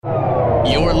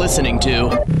You're listening to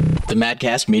the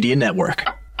Madcast Media Network.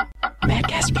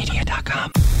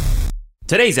 MadcastMedia.com.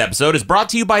 Today's episode is brought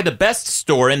to you by the best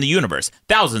store in the universe.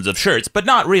 Thousands of shirts, but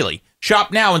not really.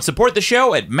 Shop now and support the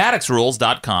show at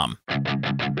MaddoxRules.com.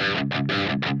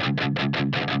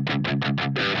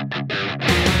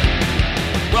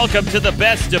 Welcome to the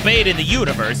best debate in the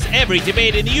universe. Every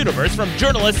debate in the universe, from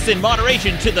journalists in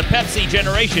moderation to the Pepsi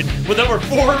generation, with over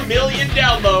 4 million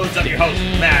downloads. I'm your host,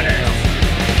 Maddox.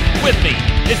 With me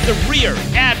is the Rear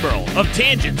Admiral of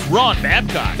Tangents, Ron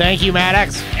Babcock. Thank you,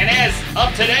 Maddox. And as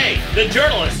of today, the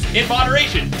journalist in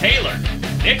moderation, Taylor,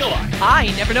 Nikolai.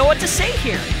 I never know what to say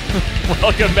here.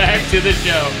 Welcome back to the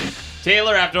show.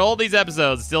 Taylor, after all these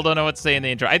episodes, still don't know what to say in the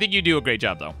intro. I think you do a great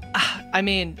job, though. I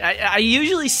mean, I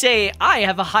usually say I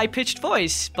have a high-pitched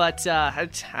voice, but I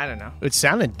don't know. It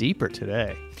sounded deeper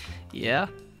today. Yeah.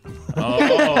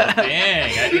 Oh,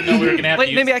 dang. I didn't know we were going to have to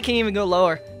use... Maybe I can't even go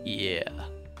lower. Yeah.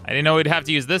 I didn't know we'd have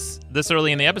to use this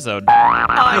early in the episode. Oh,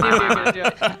 I knew you were going to do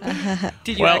it.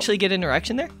 Did you actually get an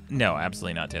erection there? No,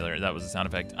 absolutely not, Taylor. That was a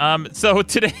sound effect. So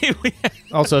today we...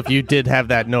 Also, if you did have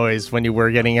that noise when you were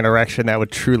getting an erection, that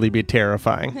would truly be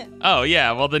terrifying. Oh,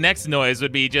 yeah. Well, the next noise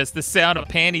would be just the sound of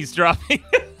panties dropping.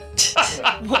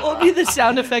 What would be the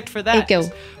sound effect for that? Go.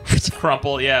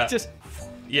 Crumple, yeah. Just...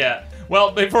 Yeah.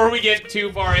 Well, before we get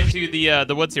too far into the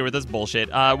woods here with this bullshit,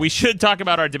 we should talk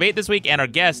about our debate this week and our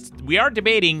guest. We are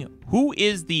debating who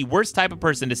is the worst type of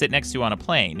person to sit next to on a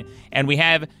plane. And we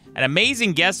have an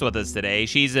amazing guest with us today.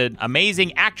 She's an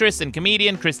amazing actress and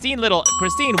comedian, Christine Little.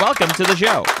 Christine, welcome to the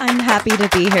show. I'm happy to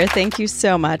be here. Thank you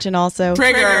so much. And also...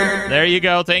 Trigger! There you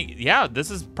go. Yeah,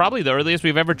 this is probably the earliest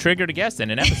we've ever triggered a guest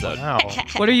in an episode. Wow.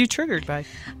 What are you triggered by?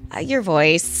 Your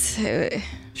voice.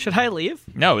 Should I leave?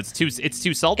 No, it's too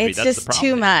sultry. It's That's just the problem.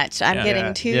 too much. I'm Yeah.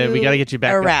 getting too Yeah, we got to get you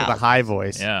back up aroused. to the high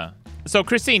voice. Yeah. So,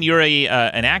 Christine, you're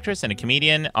an actress and a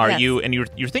comedian. Are Yes. you? And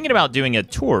you're thinking about doing a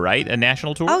tour, right? A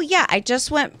national tour? Oh, yeah. I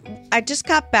just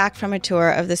got back from a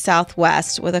tour of the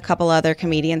Southwest with a couple other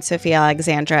comedians, Sophia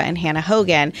Alexandra and Hannah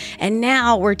Hogan. And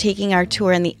now we're taking our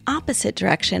tour in the opposite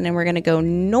direction, and we're going to go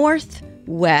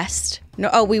northwest.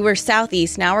 No, we were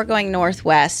southeast. Now we're going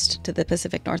northwest to the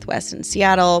Pacific Northwest in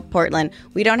Seattle, Portland.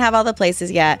 We don't have all the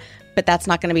places yet, but that's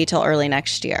not going to be till early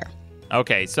next year.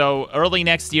 Okay, so early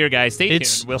next year, guys. Stay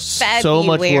It's tuned. We'll... so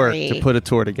much work February. to put a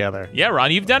tour together. Yeah,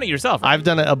 Ron, you've done it yourself. I've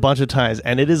done it a bunch of times,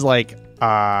 and it is like...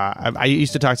 I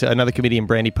used to talk to another comedian,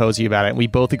 Brandy Posey, about it, and we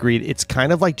both agreed it's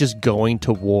kind of like just going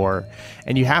to war.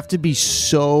 And you have to be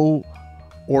so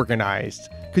organized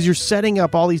because you're setting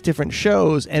up all these different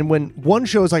shows, and when one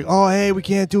show is like, oh, hey, we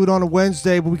can't do it on a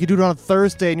Wednesday, but we can do it on a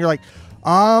Thursday, and you're like,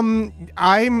 I'm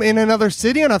in another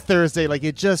city on a Thursday. Like,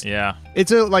 it just... Yeah.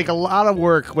 It's a lot of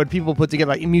work when people put together,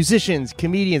 like musicians,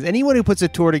 comedians, anyone who puts a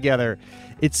tour together.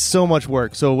 It's so much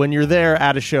work. So when you're there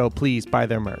at a show, please buy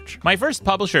their merch. My first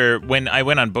publisher, when I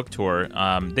went on book tour,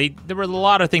 there were a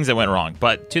lot of things that went wrong.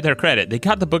 But to their credit, they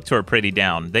got the book tour pretty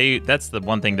down. That's the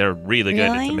one thing they're really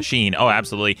good. Really? It's a machine. Oh,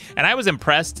 absolutely. And I was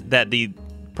impressed that the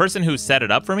person who set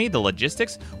it up for me, the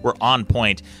logistics, were on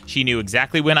point. She knew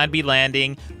exactly when I'd be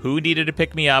landing, who needed to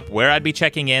pick me up, where I'd be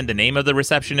checking in, the name of the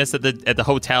receptionist at the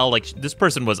hotel. Like, this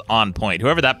person was on point.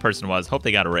 Whoever that person was, hope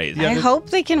they got a raise. I hope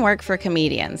they can work for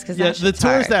comedians because The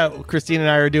tours that Christine and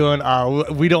I are doing,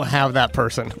 we don't have that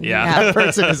person. Yeah. That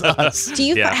person is us.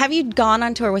 Have you gone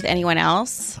on tour with anyone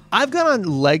else? I've gone on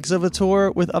legs of a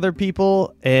tour with other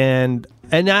people, and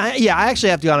I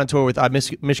actually have gone on tour with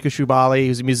Mishka Shubali,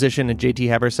 who's a musician, and JT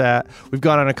Habersat. We've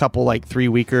gone on a couple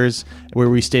 3-weekers where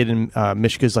we stayed in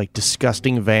Mishka's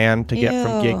disgusting van to get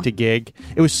from gig to gig.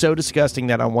 It was so disgusting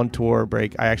that on one tour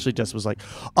break, I actually just was like,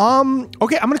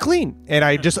 okay, I'm gonna clean, and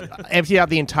I just emptied out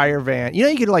the entire van. You know,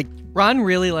 you could Ron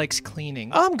really likes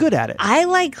cleaning. I'm good at it. I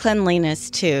like cleanliness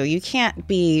too. You can't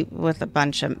be with a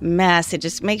bunch of mess. It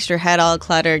just makes your head all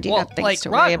cluttered. You got things to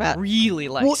Ron worry about. really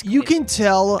likes Well, you cleaning. can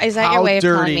tell. Is that how your way of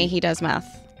dirty. telling me he does meth?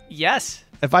 Yes.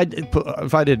 If I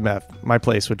did meth, my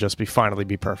place would just finally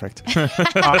be perfect.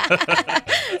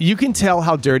 You can tell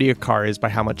how dirty a car is by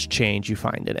how much change you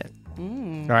find in it.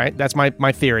 All right, that's my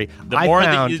theory.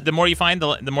 The more you find,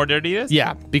 the more dirty it is?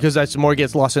 Yeah, because that's the more it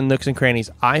gets lost in nooks and crannies.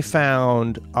 I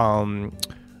found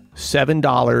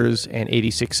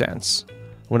 $7.86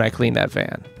 when I cleaned that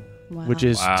van. Wow. Which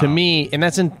is, to me, and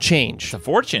that's in change. It's a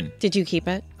fortune. Did you keep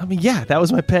it? I mean, yeah, that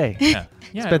was my pay. Yeah.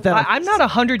 Spent that. I'm not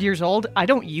 100 years old. I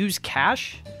don't use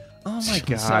cash. Oh my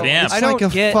god! So Damn. It's I like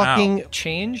don't a get fucking.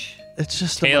 change. It's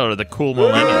just Taylor, the cool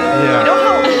millennial. Yeah. You know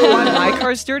how why my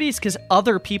car's dirty? It's because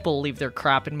other people leave their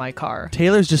crap in my car.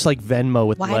 Taylor's just like Venmo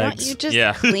with Why legs. don't you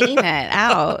just clean it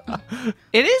out?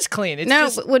 It is clean. It's No,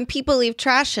 just, when people leave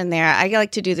trash in there, I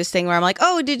like to do this thing where I'm like,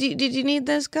 "Oh, did you need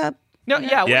this cup? No,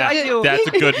 yeah, what I do. That's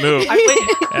a good move.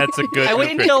 That's a good I move,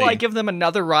 wait until I Christine. give them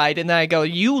another ride, and then I go,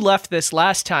 you left this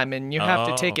last time, and you have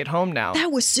to take it home now.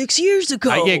 That was 6 years ago.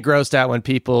 I get grossed out when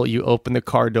you open the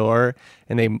car door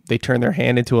and they turn their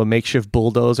hand into a makeshift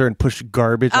bulldozer and push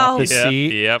garbage off the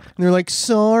seat. Yep. And they're like,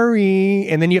 sorry.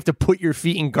 And then you have to put your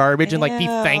feet in garbage and like be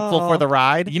thankful for the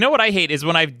ride. You know what I hate is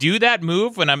when I do that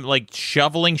move when I'm like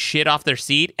shoveling shit off their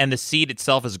seat and the seat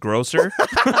itself is grosser.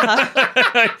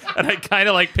 And I kind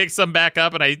of like pick some back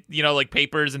up and I, like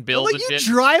papers and bills Like and you shit.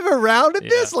 drive around in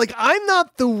this? Like I'm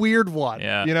not the weird one.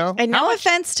 Yeah. You know? And no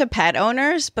offense to pet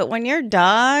owners, but when your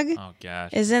dog Oh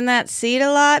gosh. is in that seat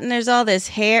a lot and there's all this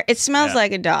hair, it smells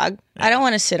like a dog. I don't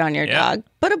want to sit on your dog.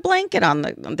 Put a blanket on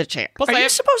the chair. Plus, Are you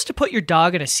supposed to put your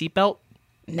dog in a seatbelt?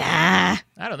 Nah.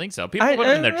 I don't think so. People I put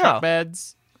them in their don't truck know.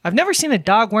 beds. I've never seen a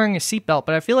dog wearing a seatbelt,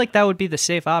 but I feel like that would be the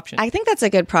safe option. I think that's a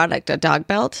good product, a dog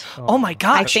belt. oh my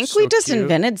gosh. I think we just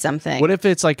invented something. What if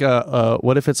it's like a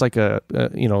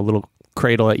little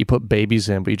cradle that you put babies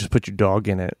in, but you just put your dog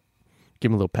in it? Give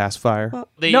him a little pacifier.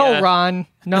 They, No, Ron.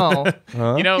 No.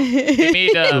 they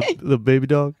made The baby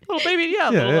dog. little baby,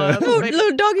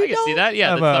 Little doggy I can see dog. that.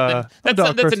 Yeah, I'm that's a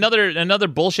dog person. another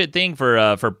bullshit thing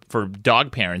for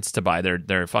dog parents to buy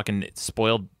their fucking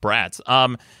spoiled brats.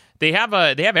 They have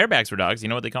airbags for dogs. You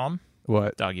know what they call them?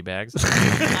 What? Doggy bags.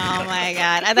 Oh my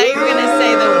god! I thought you were gonna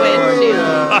say the windshield.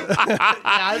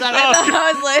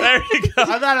 I was like, There you go. I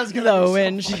thought I was gonna the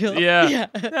windshield. Yeah.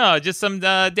 No, just some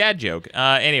dad joke.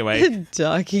 Anyway,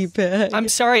 Doggy bed. I'm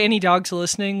sorry, any dogs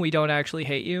listening. We don't actually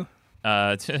hate you.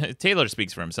 Taylor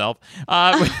speaks for himself.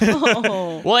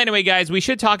 Well, anyway, guys, we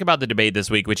should talk about the debate this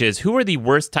week, which is who are the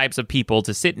worst types of people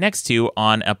to sit next to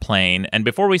on a plane. And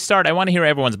before we start, I want to hear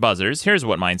everyone's buzzers. Here's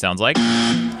what mine sounds like.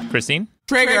 Christine?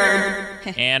 Trigger.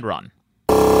 And Ron.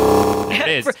 It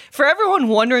is. For everyone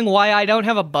wondering why I don't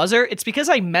have a buzzer, it's because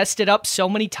I messed it up so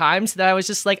many times that I was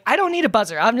just like, I don't need a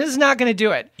buzzer. I'm just not going to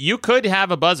do it. You could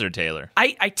have a buzzer, Taylor.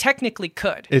 I technically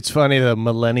could. It's funny the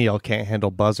millennial can't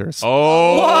handle buzzers.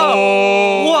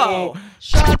 Oh. Whoa.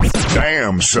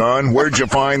 Damn, son, where'd you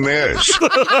find this? I've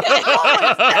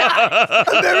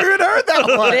never even heard that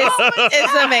one.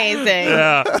 It's amazing.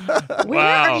 Yeah. Where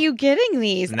Wow. are you getting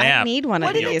these? Snap. I need one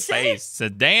of In your these. face.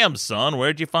 Said, damn, son,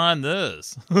 where'd you find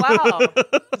this? Wow.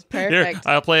 It's Here, perfect.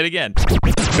 I'll play it again.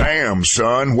 Damn,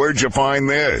 son, where'd you find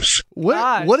this?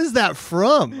 What? What is that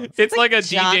from? It's like a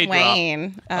John DJ drop.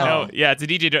 Wayne. No, yeah, it's a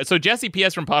DJ drop. So Jesse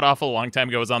P.S. from Pod Awful a long time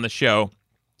ago was on the show.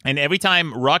 And every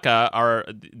time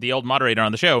Rucka, the old moderator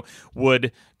on the show,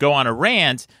 would go on a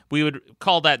rant, we would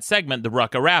call that segment the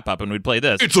Rucka Wrap-Up, and we'd play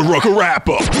this. It's a Rucka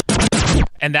wrap-up.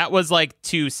 And that was like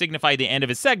to signify the end of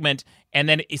his segment. And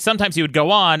then sometimes he would go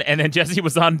on, and then Jesse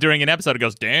was on during an episode and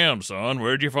goes, damn, son,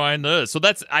 where'd you find this? So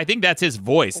I think that's his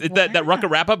voice. That Rucka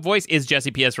Wrap-Up voice is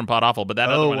Jesse P.S. from Pod Awful, but that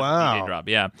other one is DJ Drop.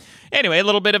 Yeah. Anyway, a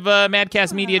little bit of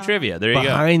Madcast Media trivia. There you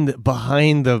go.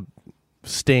 Behind the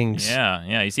stings.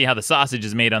 Yeah. You see how the sausage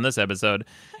is made on this episode.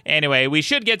 Anyway, we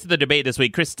should get to the debate this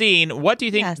week. Christine, what do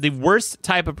you think Yes. the worst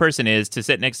type of person is to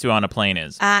sit next to on a plane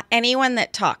is? Anyone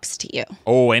that talks to you.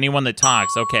 Oh, anyone that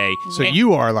talks. Okay. So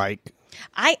you are like,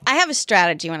 I have a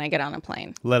strategy when I get on a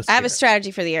plane. Let us I have hear a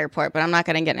strategy for the airport, but I'm not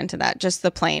going to get into that. Just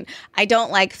the plane. I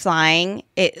don't like flying.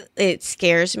 It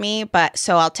scares me, but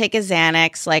so I'll take a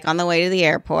Xanax like on the way to the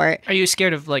airport. Are you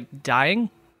scared of like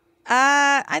dying?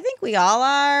 I think we all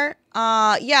are.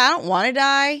 Yeah, I don't want to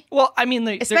die. Well, I mean,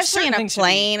 there's Especially in certain a things to be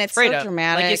plane, it's so afraid of.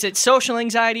 dramatic. Like, is it social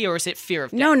anxiety or is it fear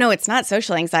of death? No, it's not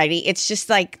social anxiety. It's just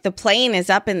like the plane is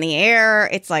up in the air.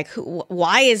 It's like,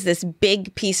 why is this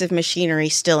big piece of machinery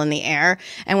still in the air?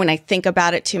 And when I think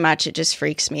about it too much, it just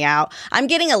freaks me out. I'm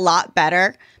getting a lot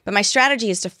better, but my strategy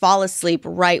is to fall asleep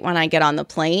right when I get on the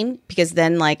plane because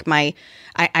then like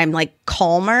I'm like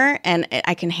calmer and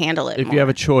I can handle it if more. you have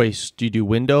a choice, do you do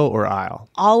window or aisle?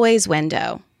 Always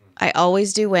window. I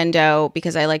always do window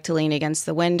because I like to lean against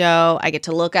the window. I get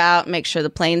to look out, make sure the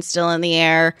plane's still in the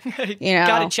air. You know,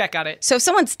 Gotta check on it. So if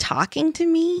someone's talking to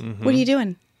me, what are you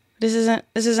doing? This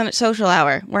isn't a social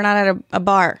hour. We're not at a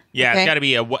bar. Yeah, okay? it's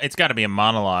got to be a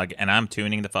monologue, and I'm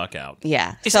tuning the fuck out.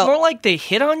 Yeah. Is it more like they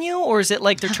hit on you or is it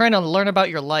like they're trying to learn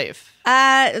about your life?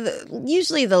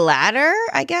 Usually the latter,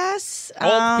 I guess.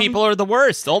 Old people are the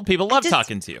worst. Old people love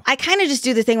talking to you. I kind of just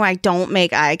do the thing where I don't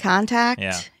make eye contact.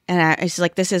 Yeah. And it's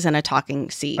like, this isn't a talking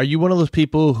seat. Are you one of those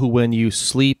people who, when you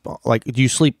sleep, like, do you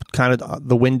sleep kind of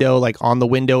the window, like on the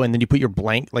window, and then you put your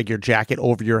your jacket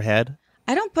over your head?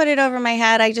 I don't put it over my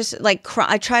head. I just like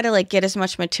I try to like get as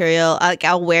much material. Like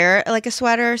I'll wear like a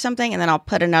sweater or something, and then I'll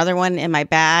put another one in my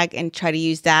bag and try to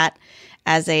use that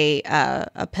as a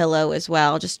pillow as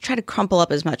well. Just try to crumple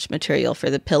up as much material for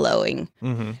the pillowing.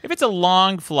 If it's a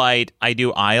long flight, I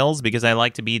do aisles because I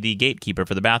like to be the gatekeeper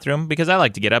for the bathroom because I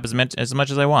like to get up as much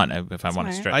as I want if I want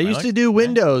to stretch. I used to do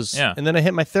windows, Yeah. and then I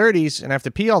hit my 30s and I have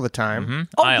to pee all the time.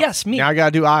 Oh, Aisle. yes, me. Now I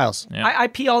gotta do aisles. Yeah. I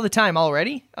pee all the time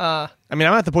already. I mean,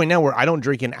 I'm at the point now where I don't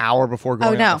drink an hour before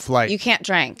going on the flight. You can't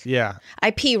drink. Yeah.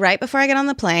 I pee right before I get on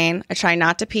the plane. I try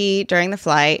not to pee during the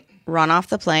flight. Run off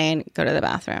the plane, go to the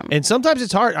bathroom. And sometimes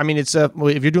it's hard. I mean, it's if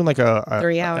you're doing like a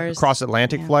 3 hours. cross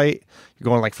Atlantic flight, you're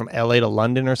going like from LA to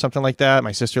London or something like that.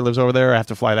 My sister lives over there. I have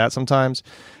to fly that sometimes.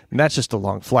 And that's just a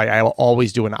long flight. I will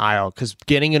always do an aisle because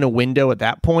getting in a window at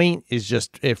that point is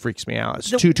just, it freaks me out. It's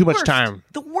too much time.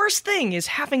 The worst thing is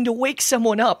having to wake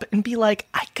someone up and be like,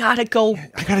 I gotta go.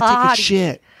 I gotta take a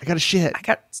shit. I gotta shit.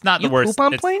 It's not You the worst. poop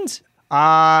on It's- planes?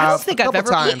 I don't think I've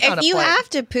ever times. pooped on a If you plane. have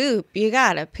to poop, you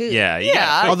gotta poop. Yeah.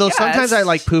 Yeah. Although Yes. sometimes I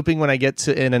like pooping when I get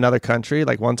to in another country.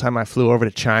 Like one time I flew over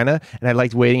to China and I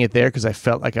liked waiting it there because I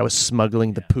felt like I was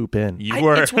smuggling the poop in. You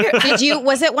were. It's weird.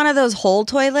 Was it one of those hole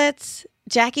toilets?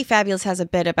 Jackie Fabulous has a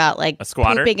bit about like A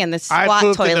squatter? pooping in the I squat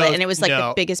pooped in toilet, those- and it was like no.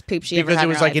 the biggest poop she ever Because had it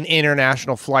was in her like life. an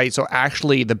international flight. So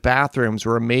actually the bathrooms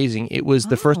were amazing. It was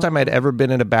the first time I'd ever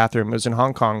been in a bathroom. It was in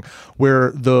Hong Kong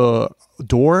where the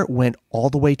door went all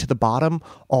the way to the bottom,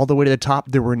 all the way to the top.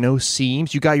 There were no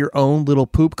seams. You got your own little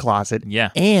poop closet.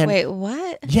 Yeah. And Wait,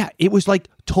 what? yeah, it was like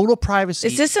total privacy.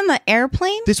 Is this in the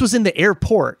airplane? This was in the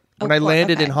airport when I cool.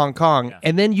 landed Okay. in Hong Kong.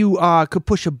 And then you could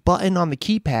push a button on the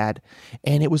keypad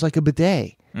and it was like a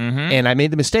bidet. And I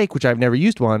made the mistake, which I've never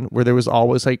used one, where there was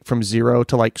always like from 0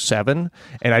 to like 7.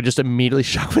 And I just immediately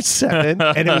shot with 7.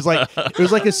 And it was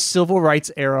like a civil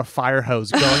rights era fire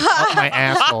hose going up my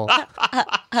asshole.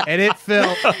 And it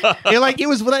felt it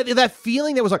was that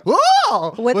feeling that was like,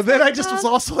 whoa. What's But then that I just was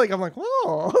called? also like, I'm like,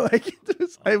 whoa. Like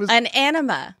it was An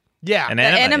enema. yeah. An The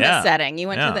enema yeah. setting. You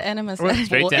went Yeah. to the enema setting.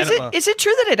 Straight to Is enema. it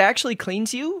true that it actually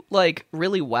cleans you like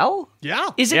really well? Yeah.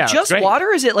 Is it Yeah, it's just great. water?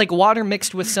 Or is it like water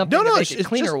mixed with something No, to make it's it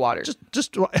cleaner just, water?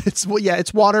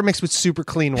 It's water mixed with super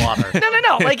clean water.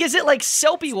 No. Like, is it like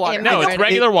soapy water? No, it's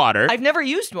regular water. I've never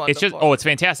used one. It's just before. it's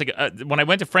fantastic. When I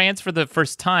went to France for the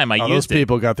first time, I Those used it.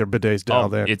 people got their bidets Oh,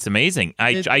 dialed in. it's amazing. I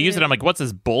use it. I'm like, what's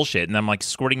this bullshit? And I'm like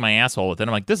squirting my asshole with it.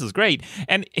 I'm like, this is great.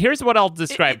 And here's what I'll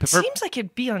describe. It seems like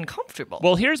it'd be uncomfortable.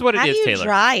 Well, here's what How it do is, you Taylor.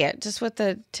 dry it? Just with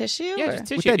the tissue? Yeah, or-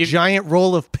 just with tissue. that giant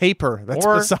roll of paper that's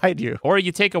Or- beside you. Or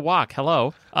you take a walk.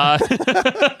 Hello.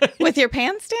 With your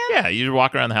pants down? Yeah, you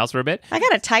walk around the house for a bit. I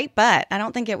got a tight butt. I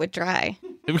don't think it would dry.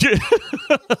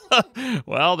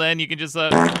 Well, then you can just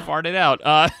fart it out.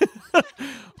 all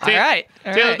right.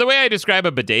 Taylor, the way I describe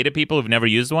a bidet to people who've never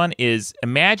used one is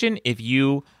imagine if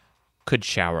you could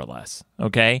shower less,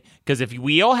 okay? Because if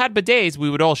we all had bidets, we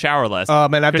would all shower less. Oh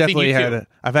man, I've Christine, definitely you had too.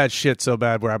 I've had shit so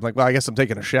bad where I'm like, well, I guess I'm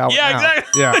taking a shower. Yeah, now.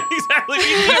 exactly. Yeah. exactly.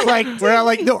 Me too. Like where I'm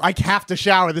like, no, I have to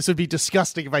shower. This would be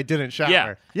disgusting if I didn't shower.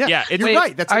 Yeah. Yeah, it's- You're Wait,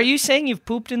 right. That's Are you saying you've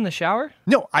pooped in the shower?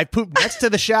 No, I pooped next to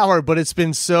the shower, but it's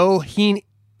been so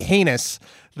heinous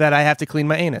that I have to clean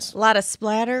my anus. A lot of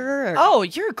splatter? Or... Oh,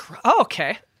 you're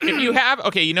okay. If you have,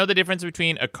 okay, you know the difference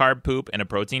between a carb poop and a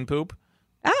protein poop?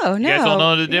 Oh, no. You guys all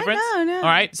know the Yeah, difference? no. All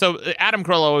right. So Adam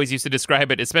Carolla always used to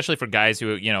describe it, especially for guys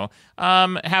who,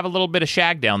 have a little bit of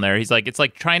shag down there. He's like, it's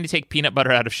like trying to take peanut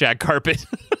butter out of shag carpet.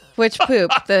 Which poop?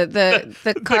 The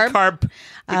carb?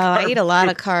 I eat a lot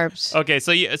of carbs. Okay,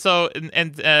 so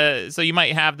you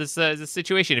might have this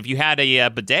situation. If you had a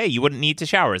bidet, you wouldn't need to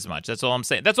shower as much. That's all I'm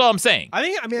saying.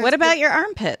 I mean, What about your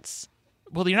armpits?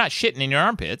 Well, you're not shitting in your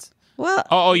armpits. Well,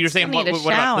 Oh, you you're still saying need what a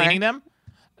about shower. cleaning them?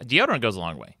 Deodorant goes a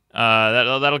long way.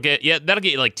 That'll get you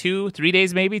like 2-3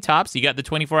 days maybe tops. You got the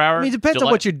 24-hour. I mean, it depends on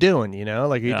what you're doing,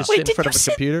 Like, are you just Wait, sitting in front of a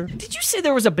computer? Did you say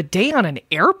there was a bidet on an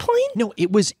airplane? No,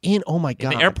 it was in, oh my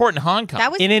God. The airport in Hong Kong.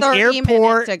 that was in an 30 airport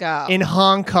minutes ago. in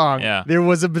Hong Kong, Yeah. there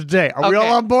was a bidet. Are we Okay.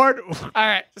 all on board? All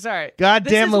right, sorry.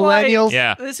 Goddamn This is why- millennials.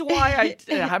 Yeah. This is why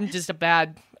I'm just a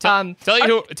bad. Tell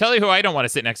you who I don't want to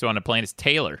sit next to on a plane is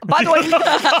Taylor. By the way,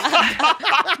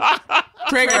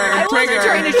 I wasn't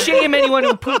trying to shame anyone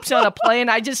who poops on a plane.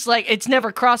 I just it's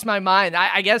never crossed my mind.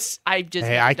 I guess I just.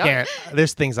 Hey, I can't.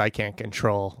 There's things I can't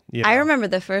control. I remember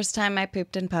the first time I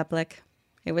pooped in public.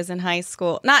 It was in high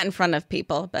school. Not in front of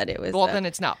people, but it was. Well, then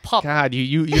it's not public. God,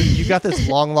 you got this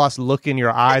long lost look in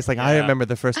your eyes. Like I remember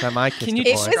the first time I kissed Can you a boy.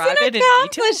 It was describe an it in detail?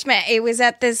 accomplishment. It was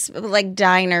at this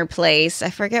diner place.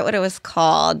 I forget what it was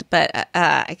called, but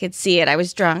I could see it. I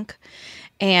was drunk,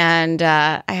 and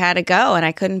I had to go, and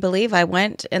I couldn't believe I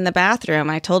went in the bathroom.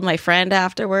 I told my friend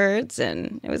afterwards,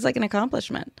 and it was like an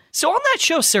accomplishment. So on that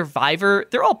show Survivor,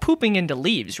 they're all pooping into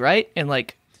leaves, right? And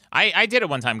I did it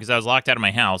one time because I was locked out of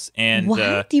my house. And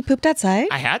What? You pooped outside?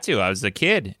 I had to. I was a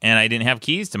kid, and I didn't have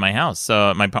keys to my house.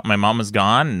 So my mom was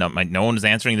gone. No one was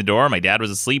answering the door. My dad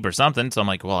was asleep or something. So I'm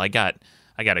like, well, I got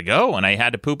to go. And I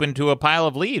had to poop into a pile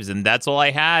of leaves, and that's all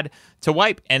I had to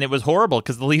wipe. And it was horrible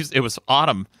because the leaves, it was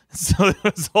autumn. So it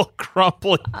was all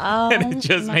crumbly. And it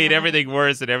just made everything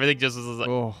worse, and everything just was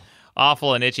like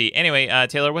awful and itchy. Anyway,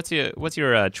 Taylor, what's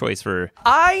your choice for...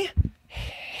 I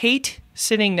hate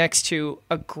sitting next to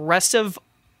aggressive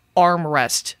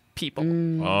armrest people.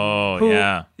 Oh, who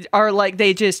yeah. are like,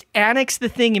 they just annex the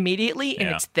thing immediately and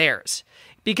it's theirs.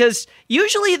 Because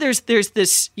usually there's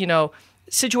this,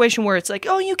 situation where it's like,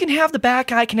 oh, you can have the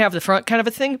back, I can have the front kind of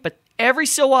a thing. But every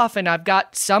so often I've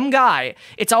got some guy,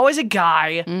 it's always a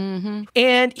guy,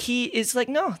 and he is like,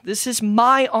 no, this is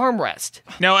my armrest.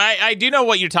 No, I do know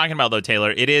what you're talking about, though, Taylor.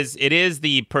 It is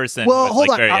the person. Well, with, hold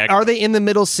like, on. Are they in the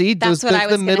middle seat? That's what I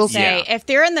was going to say. Yeah. If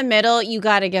they're in the middle, you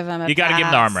got to give them You got to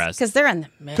give them the armrest. Because they're in the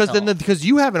middle. Because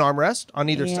you have an armrest on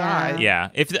either side. Yeah.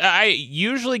 If I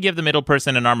usually give the middle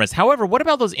person an armrest. However, what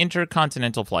about those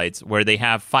intercontinental flights where they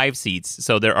have 5 seats,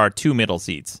 so there are 2 middle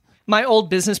seats? My old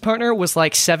business partner was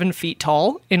like 7 feet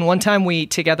tall, and one time we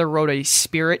together rode a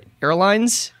Spirit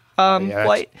Airlines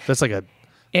flight. That's like a...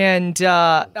 And,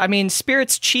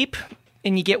 Spirit's cheap,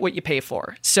 and you get what you pay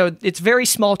for. So it's very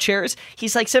small chairs.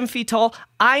 He's like 7 feet tall.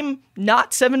 I'm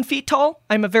not 7 feet tall.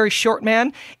 I'm a very short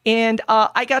man. And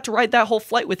I got to ride that whole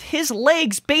flight with his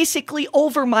legs basically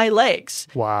over my legs.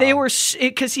 Wow. They were,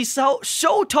 because he's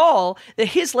so tall that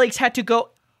his legs had to go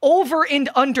over and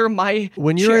under my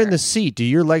When you're chair. in the seat, do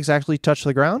your legs actually touch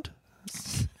the ground?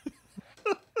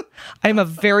 I'm a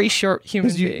very short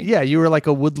human being. Yeah, you were like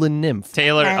a woodland nymph.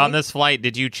 Taylor, Okay. on this flight,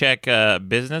 did you check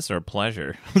business or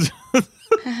pleasure?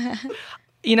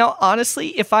 Honestly,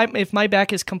 if my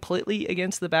back is completely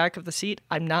against the back of the seat,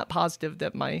 I'm not positive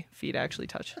that my feet actually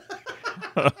touch.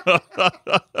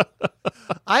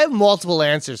 I have multiple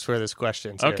answers for this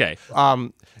question. Here. Okay.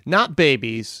 Not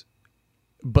babies,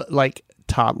 but like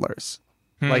toddlers.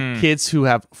 Like kids who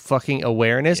have fucking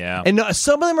awareness. Yeah. And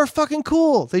some of them are fucking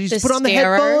cool. They just The put on the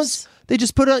starers? headphones. They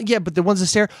just put on, but the ones that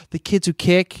stare, the kids who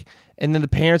kick, and then the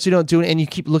parents who don't do it, and you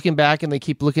keep looking back and they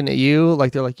keep looking at you.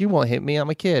 Like they're like, you won't hit me, I'm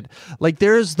a kid. Like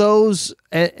there's those,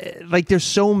 there's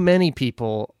so many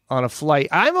people on a flight.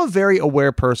 I'm a very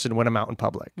aware person when I'm out in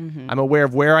public. I'm aware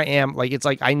of where I am. Like it's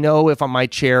like I know if my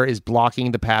chair is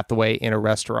blocking the pathway in a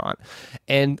restaurant.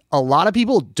 And a lot of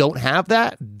people don't have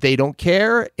that. They don't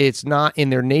care. It's not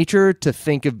in their nature to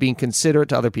think of being considerate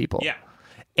to other people. Yeah.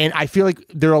 And I feel like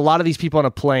there are a lot of these people on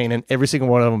a plane, and every single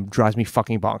one of them drives me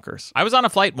fucking bonkers. I was on a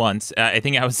flight once. I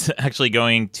think I was actually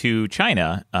going to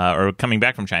China or coming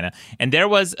back from China, and there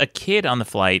was a kid on the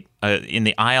flight in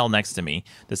the aisle next to me.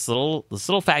 This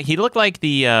little fat. He looked like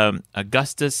the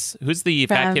Augustus. Who's the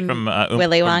fat kid from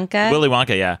Willy Wonka? Willy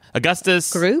Wonka, yeah.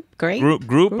 Augustus Group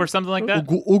or something like that.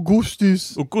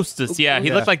 Augustus. Yeah,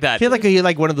 he looked like that. He had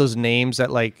like one of those names that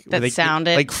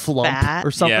sounded like flump fat.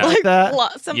 or something Yeah. like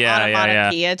that. Some Yeah,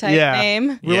 onomatopoeia type Yeah.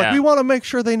 name. We're like, Yeah. we want to make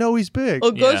sure they know he's big.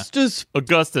 Augustus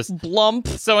Augustus. Blump.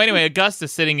 So anyway,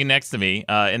 Augustus sitting next to me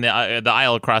in the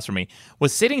aisle across from me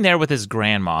was sitting there with his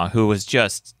grandma, who was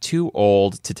just too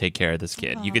old to take care of this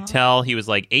kid. You could tell he was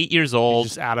like 8 years old.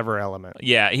 Just out of her element.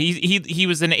 Yeah, he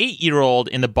was an 8-year-old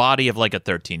in the body of like a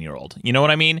 13-year-old. You know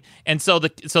what I mean? And so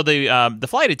the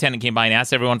flight attendant came by and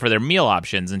asked everyone for their meal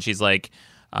options, and she's like,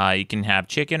 "You can have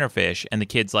chicken or fish." And the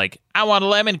kid's like, "I want a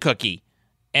lemon cookie."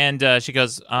 And she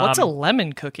goes, What's a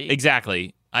lemon cookie?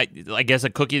 Exactly. I guess a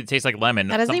cookie that tastes like lemon.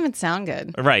 That doesn't even sound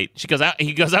good. Right.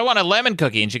 He goes, "I want a lemon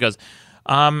cookie." And she goes,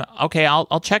 okay,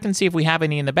 I'll check and see if we have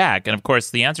any in the back. And of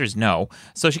course, the answer is no.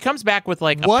 So she comes back with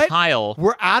like a pile.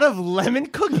 We're out of lemon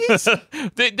cookies?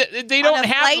 They don't On a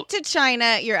have. flight to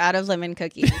China, you're out of lemon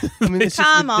cookies. I mean, it's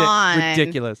Come just on.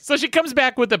 ridiculous. So she comes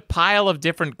back with a pile of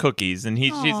different cookies, and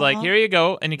she's like, "Here you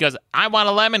go." And he goes, "I want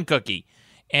a lemon cookie."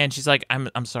 And she's like,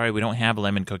 I'm sorry, we don't have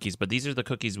lemon cookies, but these are the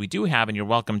cookies we do have, and you're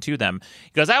welcome to them. He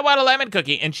goes, "I want a lemon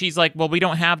cookie." And she's like, "Well, we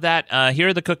don't have that. Here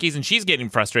are the cookies." And she's getting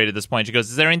frustrated at this point. She goes,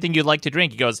 "Is there anything you'd like to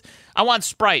drink?" He goes, "I want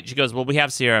Sprite." She goes, "Well, we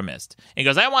have Sierra Mist." And he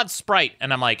goes, "I want Sprite."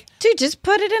 And I'm like, Dude, just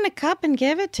put it in a cup and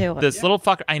give it to him. this little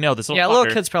fucker. I know, this little Yeah, fucker.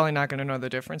 little kid's probably not going to know the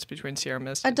difference between Sierra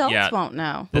Mist. Adults Yeah. won't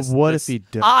know. But what if he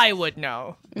does? I would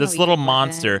know. This No, little you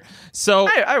monster. So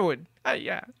I would.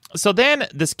 Yeah. So then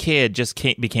this kid just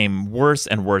became worse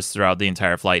and worse throughout the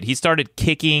entire flight. He started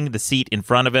kicking the seat in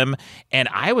front of him, and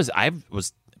I was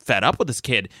fed up with this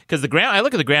kid because I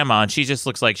look at the grandma and she just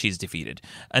looks like she's defeated.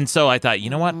 And so I thought, you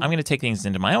know what? I'm going to take things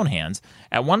into my own hands.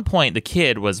 At one point, the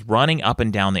kid was running up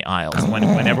and down the aisles when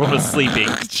everyone was sleeping.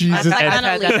 Jesus. On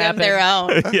a league of their own,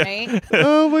 right?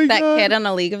 Oh my That God. kid on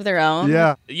a league of their own.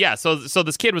 Yeah. Yeah, so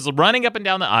this kid was running up and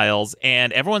down the aisles,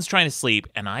 and everyone's trying to sleep,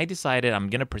 and I decided I'm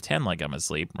going to pretend like I'm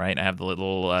asleep, right? I have the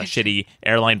little shitty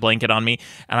airline blanket on me,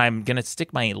 and I'm going to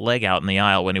stick my leg out in the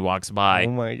aisle when he walks by.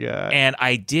 Oh my God. And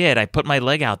I did. I put my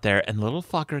leg out there, and the little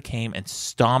fucker came and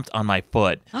stomped on my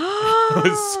foot. I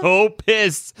was so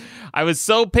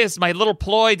pissed. My little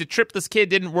ploy to trip this kid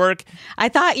didn't work. I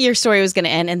thought your story was going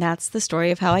to end, and that's the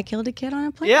story of how I killed a kid on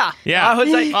a plane. Yeah. Yeah. I was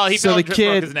like, Well, he So fell the and broke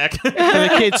kid- his neck.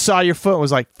 And the kid saw your foot and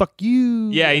was like, fuck you.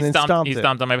 Yeah, he and then stomped. He it.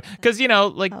 stomped on my because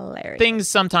Hilarious. things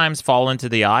sometimes fall into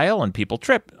the aisle and people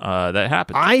trip. That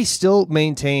happens. I still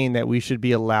maintain that we should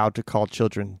be allowed to call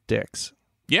children dicks.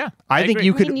 Yeah, I think agree.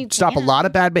 you could I mean, you stop a can. lot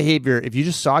of bad behavior if you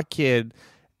just saw a kid,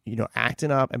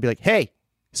 acting up and be like, hey,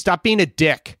 stop being a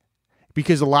dick.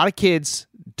 Because a lot of kids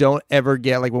don't ever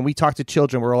get, like when we talk to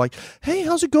children, we're all like, hey,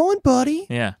 how's it going, buddy?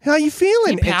 Yeah. How you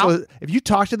feeling? Hey, pal. And so if you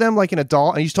talk to them like an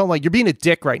adult and you just tell them like, you're being a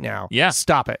dick right now. Yeah.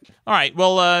 Stop it. All right.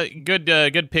 Well,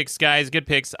 good picks, guys. Good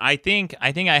picks. I think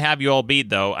I have you all beat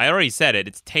though. I already said it.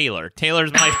 It's Taylor.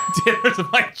 Taylor's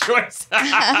my choice.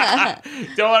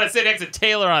 Don't want to sit next to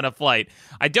Taylor on a flight.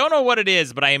 I don't know what it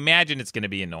is, but I imagine it's going to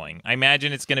be annoying. I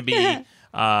imagine it's going to be.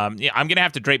 I'm gonna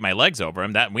have to drape my legs over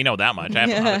him. That we know that much. I'm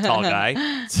a tall guy.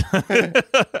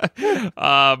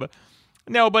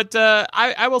 No, but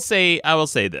I will say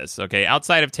this. Okay,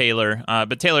 outside of Taylor,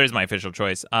 but Taylor is my official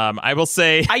choice. I will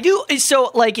say I do.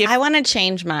 So, like, if I want to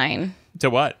change mine. to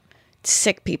what?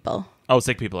 Sick people. Oh,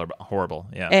 sick people are horrible.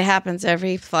 Yeah. It happens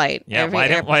every flight. Yeah, every why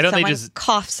don't airport. they Someone just-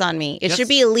 coughs on me? It Just- should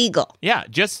be illegal. Yeah,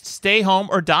 just stay home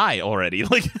or die already.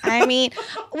 Like, I mean,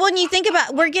 when you think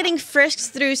about, we're getting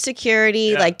frisked through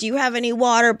security. Yeah. Like, do you have any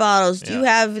water bottles? Do you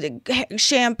have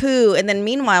shampoo? And then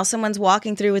meanwhile, someone's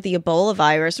walking through with the Ebola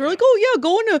virus. We're like, oh yeah,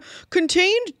 go in a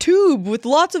contained tube with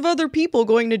lots of other people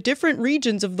going to different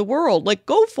regions of the world. Like,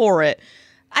 go for it.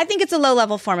 I think it's a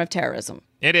low-level form of terrorism.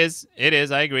 it is.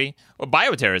 I agree. Well,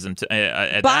 bioterrorism.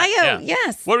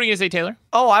 Yes. What were you gonna say, Taylor?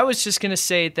 Oh, I was just going to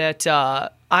say that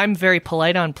I'm very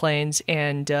polite on planes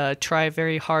and try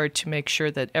very hard to make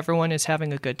sure that everyone is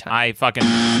having a good time. I fucking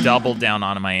doubled down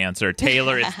on my answer.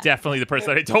 Taylor is definitely the person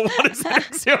that I don't want to sit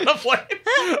next to on a plane.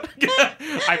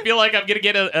 I feel like I'm gonna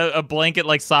get a blanket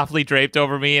like softly draped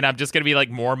over me, and I'm just gonna be like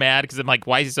more mad because I'm like,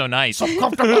 why is he so nice?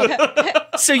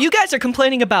 So you guys are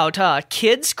complaining about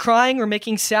kids crying or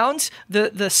making sounds.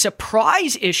 The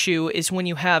surprise issue is when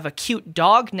you have a cute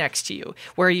dog next to you,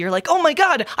 where you're like, oh my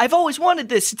God, I've always wanted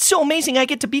this. It's so amazing. I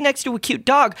get to be next to a cute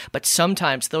dog. But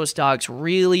sometimes those dogs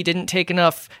really didn't take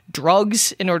enough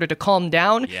drugs in order to calm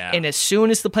down. Yeah. And as soon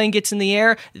as the plane gets in the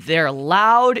air, they're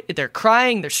loud, they're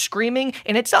crying, they're screaming.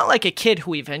 And it's not like a kid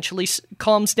who eventually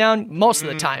calms down most of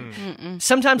the time.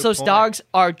 Sometimes those dogs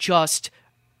are just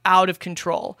out of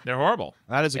control. They're horrible.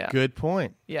 That is a Yeah. good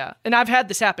point. Yeah. And I've had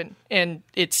this happen, and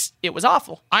it was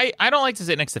awful. I don't like to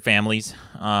sit next to families.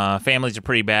 Families are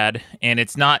pretty bad, and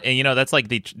it's not. And that's like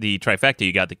the trifecta.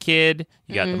 You got the kid,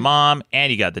 you got the mom,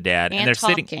 and you got the dad, And they're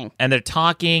talking. sitting and they're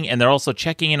talking, and they're also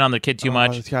checking in on their kid too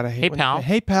much. Oh, it's gotta hate Hey when- pal.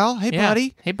 Hey pal. Hey Yeah.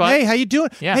 buddy. Hey, bud. Hey, how you doing?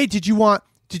 Yeah. Hey, did you want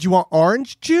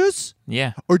orange juice?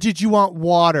 Yeah. Or did you want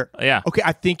water? Yeah. Okay,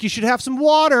 I think you should have some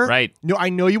water. Right. No, I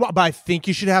know you want, but I think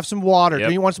you should have some water. Yep.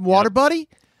 Do you want some water, buddy?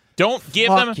 Don't give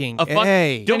them Fucking a fuck.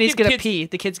 A. Don't And he's give going to kids- pee.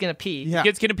 The kid's going to pee. Yeah. The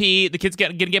kid's gonna pee. The kid's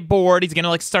gonna get bored. He's gonna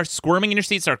like start squirming in your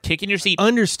seat, start kicking your seat.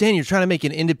 Understand you're trying to make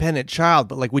an independent child,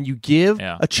 but like when you give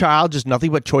Yeah. a child just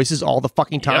nothing but choices all the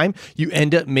fucking time, you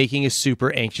end up making a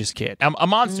super anxious kid. A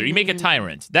monster. You make a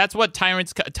tyrant. That's what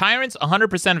tyrants.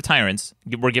 100% of tyrants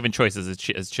were given choices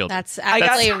as children. That's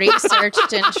actually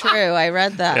researched and true. I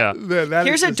read that. yeah.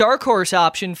 Here's a dark horse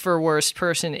option for worst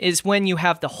person is when you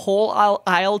have the whole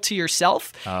aisle to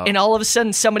yourself, and all of a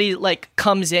sudden somebody like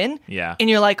comes in, Yeah. and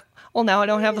you're like, well, now I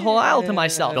don't have the whole aisle to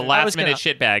myself. The I last was minute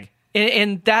gonna- shitbag.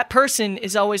 and that person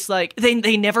is always like,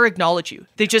 they never acknowledge you.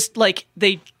 They just like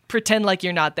they pretend like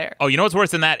you're not there. Oh, you know what's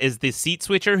worse than that is the seat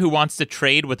switcher who wants to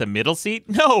trade with a middle seat.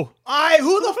 No.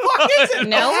 Who the fuck is it?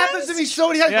 No That happens to me so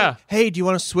many times. Yeah. Like, hey, do you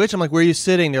want to switch? I'm like, where are you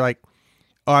sitting? They're like,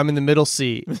 oh, I'm in the middle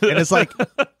seat. And it's like,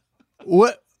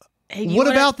 what? Hey, you What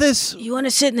wanna- about this? You want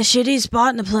to sit in the shitty spot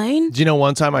in the plane? Do you know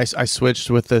one time I switched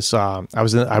with this? I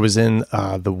was in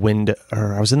the window,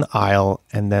 or I was in the aisle,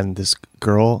 and then this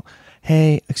girl.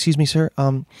 Hey, excuse me, sir.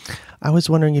 I was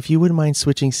wondering if you wouldn't mind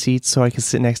switching seats so I could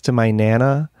sit next to my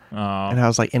nana. And I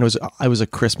was like, and it was a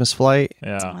Christmas flight.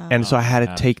 Yeah. And so I had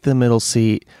to take the middle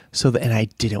seat. And I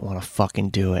didn't want to fucking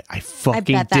do it. I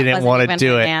fucking didn't want to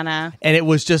do it. Anna. And it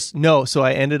was just, no. So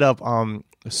I ended up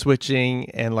switching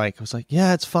and I was like,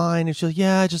 yeah, it's fine. And she's like,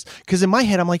 yeah, because in my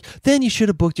head, I'm like, then you should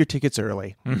have booked your tickets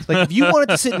early. Like, if you wanted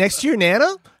to sit next to your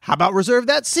Nana, how about reserve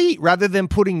that seat rather than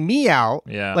putting me out?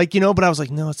 Yeah. But I was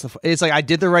like, no, it's like I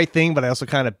did the right thing, but I also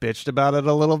kind of bitched about it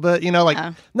a little bit,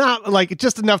 not like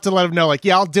just enough to let him know, like,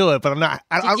 yeah, I'll do it, but I'm not.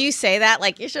 Did you say that?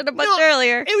 Like, you should have booked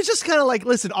earlier. It was just kind of like,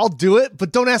 listen, I'll do it,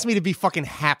 but don't ask me to be fucking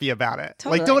happy about it.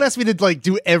 Totally. Like, don't ask me to like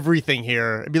do everything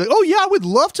here and be like, oh yeah, I would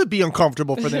love to be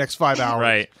uncomfortable for the next 5 hours.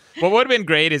 Right. What would have been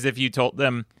great is if you told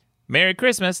them Merry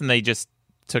Christmas and they just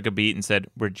took a beat and said,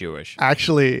 we're Jewish.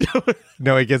 Actually,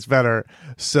 no, it gets better.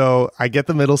 So I get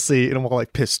the middle seat and I'm all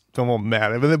like pissed. I'm all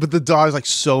mad. But the dog's like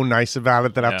so nice about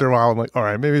it that after a while I'm like, all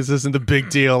right, maybe this isn't a big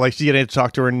deal. Like, she's getting to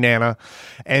talk to her Nana.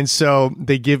 And so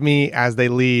they give me, as they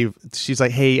leave, she's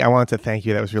like, hey, I wanted to thank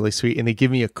you. That was really sweet. And they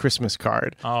give me a Christmas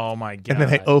card. Oh my God. And then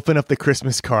I open up the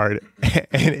Christmas card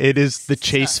and it is the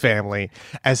Chase family,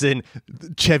 as in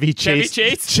Chevy Chase.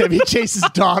 Chevy Chase's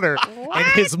daughter and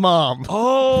his mom.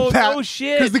 Oh, no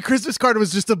shit. Because the Christmas card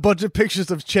was just a bunch of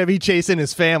pictures of Chevy Chase and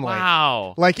his family.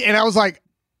 Wow. And I was like,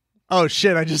 oh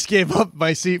shit, I just gave up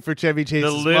my seat for Chevy Chase's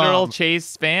The literal mom.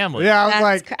 Chase family. Yeah, I was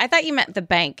like, I thought you meant the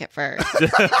bank at first.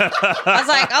 I was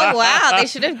like, oh wow, they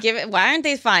should have given. Why aren't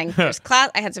they flying first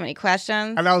class? I had so many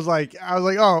questions. and I was like,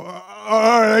 oh,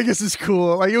 all right, I guess it's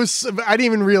cool. Like, it was, I didn't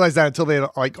even realize that until they had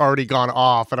like already gone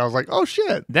off, and I was like, oh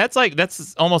shit. That's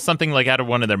almost something like out of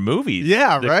one of their movies.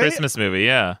 Yeah, the right? Christmas movie,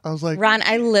 yeah. I was like, Ron,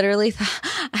 I literally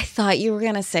thought you were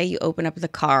gonna say you open up the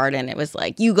card and it was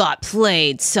like, you got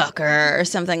played, sucker, or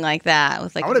something like that.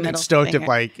 With like, I would have been stoked if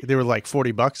like there were like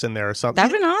 $40 in there or something.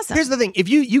 That'd been awesome. Here's the thing: if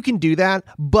you can do that,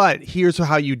 but here's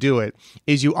how you do it: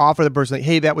 is you offer the person, like,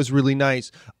 hey, that was really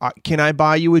nice. Can I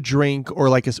buy you a drink or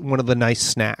like one of the nice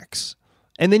snacks?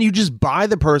 And then you just buy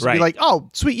the person, Right. be like, oh,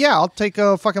 sweet, yeah, I'll take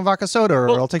a fucking vodka soda or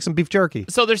I'll take some beef jerky.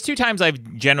 So there's 2 times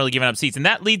I've generally given up seats, and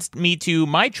that leads me to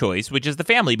my choice, which is the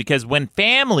family, because when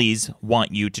families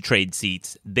want you to trade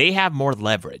seats, they have more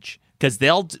leverage. Because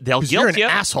they'll guilt you're an you.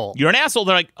 asshole. You're an asshole.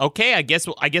 They're like, okay, I guess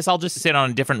I'll just sit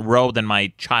on a different row than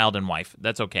my child and wife.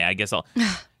 That's okay. I guess I'll,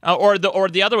 or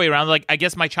the other way around. Like, I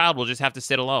guess my child will just have to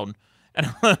sit alone. And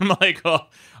I'm like, oh,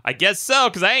 I guess so,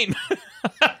 because I ain't.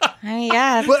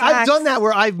 Yeah, But I've done that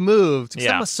where I've moved. 'Cause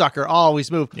Yeah. I'm a sucker. I'll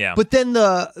always move. Yeah. But then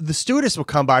the stewardess will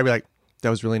come by and be like, that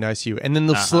was really nice of you. And then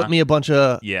they'll slip me a bunch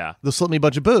of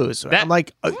booze. I'm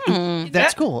like,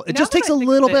 that's cool. It Now just that takes I a think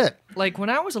little of it, bit. Like when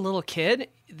I was a little kid,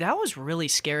 that was really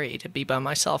scary to be by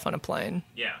myself on a plane.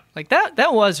 Yeah. Like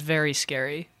that was very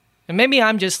scary. And maybe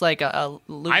I'm just like a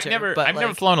loser. I've never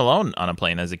but flown alone on a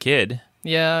plane as a kid.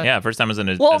 Yeah. Yeah, first time I was as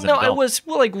an Well, adult. I was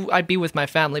like I'd be with my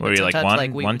family, Were but you, like, sometimes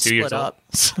one, we would 2 split years old? up.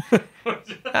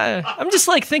 I'm just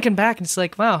like thinking back, and it's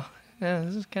like, wow, yeah,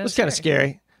 this is kind of It's kind of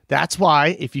scary. That's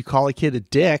why if you call a kid a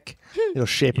dick, it'll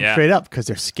shape them Yeah. straight up because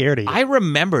they're scared of you. I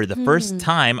remember the first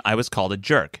time I was called a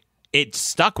jerk. It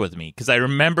stuck with me because I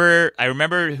remember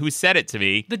who said it to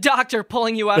me. The doctor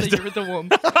pulling you out of the womb.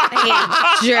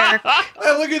 jerk.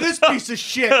 Hey, look at this piece of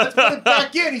shit. Let's put him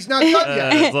back in. He's not done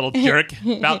yet. This little jerk.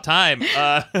 About time.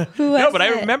 No, but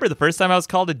I remember the first time I was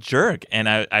called a jerk, and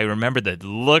I remember the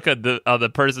look of the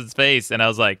person's face, and I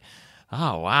was like,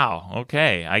 oh, wow.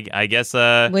 Okay. I guess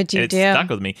What'd you it do? stuck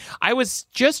with me. I was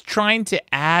just trying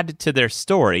to add to their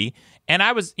story. And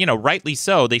I was, rightly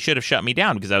so. They should have shut me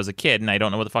down because I was a kid and I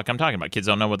don't know what the fuck I'm talking about. Kids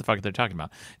don't know what the fuck they're talking about.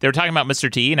 They were talking about Mr.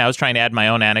 T, and I was trying to add my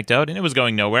own anecdote, and it was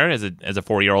going nowhere. As a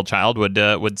 4-year-old child would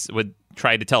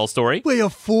try to tell a story. Wait, a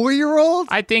 4-year-old?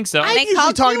 I think so. I'm They usually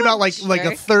called talking you about a like a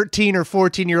jerk. 13 or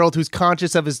 14-year-old who's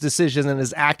conscious of his decisions and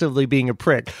is actively being a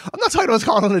prick. I'm not talking about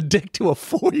calling a dick to a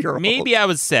 4-year-old. Maybe I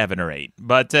was 7 or 8,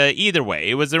 but either way,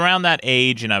 it was around that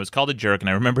age, and I was called a jerk, and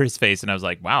I remember his face, and I was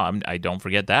like, "Wow, I don't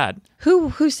forget that."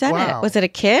 Who said Wow. it? Was it a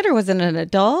kid or was it an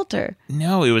adult or?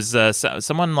 No, it was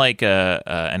someone like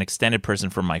an extended person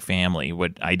from my family.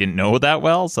 I didn't know that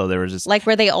well, so there was just Like,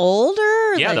 were they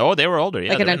older? yeah, they were older. Yeah,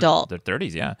 like an they're in adult. their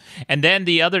 30s. Yeah, and then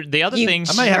the other thing.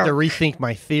 I might have to rethink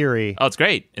my theory. Oh, it's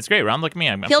great. It's great. Ron, look at me.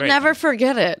 I'm He'll great. never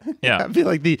forget it. Yeah. I feel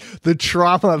like the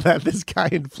trauma that this guy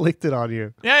inflicted on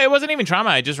you. Yeah, it wasn't even trauma.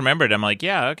 I just remembered. I'm like,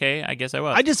 yeah, okay, I guess I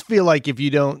was. I just feel like if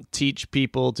you don't teach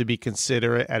people to be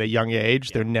considerate at a young age,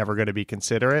 they're never going to be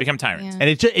considerate. become tyrants. And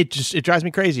it drives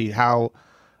me crazy how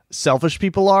selfish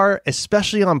people are,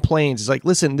 especially on planes. It's like,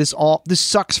 listen, this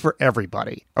sucks for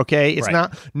everybody. Okay, it's Right.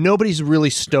 not. Nobody's really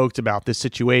stoked about this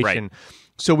situation. Right.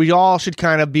 So we all should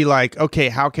kind of be like, okay,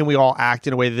 how can we all act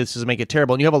in a way that this doesn't make it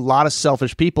terrible? And you have a lot of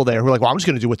selfish people there who are like, well, I'm just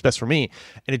going to do what's best for me.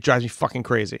 And it drives me fucking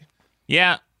crazy.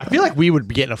 Yeah. I feel like we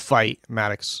would get in a fight,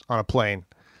 Maddox, on a plane.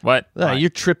 What?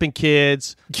 You're tripping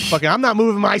kids. Fucking, I'm not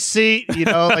moving my seat.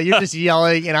 Like you're just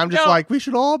yelling, and I'm just like, we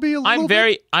should all be a little.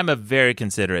 I'm a very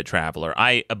considerate traveler.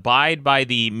 I abide by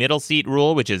the middle seat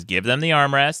rule, which is give them the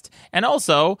armrest. And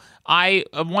also,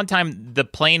 one time the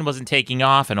plane wasn't taking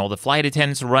off, and all the flight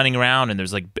attendants were running around, and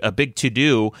there's like a big to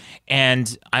do.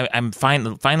 And I'm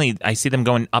finally I see them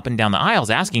going up and down the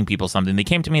aisles asking people something. They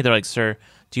came to me. They're like, "Sir,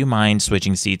 do you mind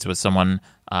switching seats with someone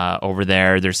over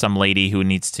there? There's some lady who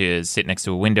needs to sit next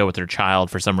to a window with her child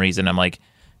for some reason." I'm like,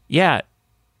 yeah.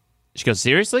 She goes,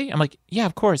 seriously? I'm like, yeah,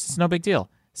 of course. It's no big deal.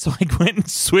 So I went and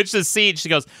switched the seat. She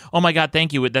goes, oh my God,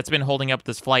 thank you. That's been holding up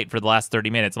this flight for the last 30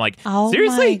 minutes. I'm like,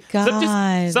 seriously? My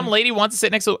God. Some lady wants to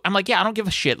sit next to. I'm like, yeah, I don't give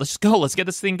a shit. Let's just go. Let's get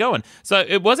this thing going. So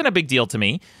it wasn't a big deal to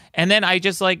me. And then I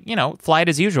just flight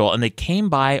as usual. And they came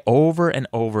by over and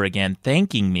over again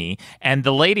thanking me. And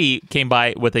the lady came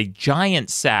by with a giant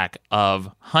sack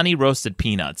of honey roasted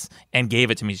peanuts and gave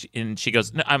it to me. And she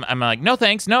goes, no, I'm like, no,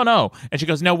 thanks. No. And she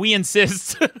goes, no, we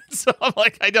insist. So I'm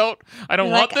like, I don't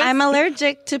want this. I'm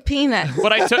allergic to peanuts.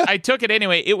 But I took it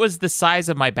anyway. It was the size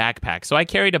of my backpack. So I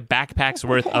carried a backpack's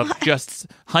worth of just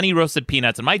honey roasted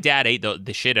peanuts. And my dad ate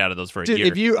the shit out of those for a year.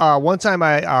 If you, one time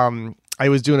I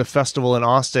was doing a festival in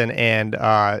Austin, and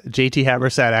JT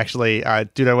Habersat actually,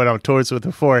 dude I went on tours with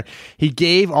before, he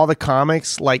gave all the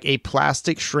comics like a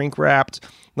plastic shrink-wrapped,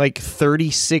 like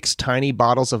 36 tiny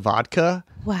bottles of vodka.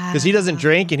 Wow. Because he doesn't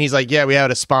drink, and he's like, yeah, we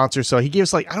had a sponsor, so he gave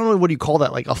us like, I don't know, what do you call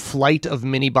that, like a flight of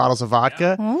mini bottles of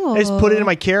vodka. Oh. I just put it in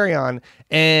my carry-on,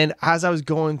 and as I was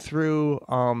going through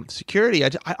security,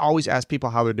 I always ask people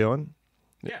how they're doing.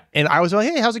 Yeah. And I was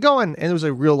like, hey, how's it going? And it was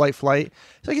a real light flight.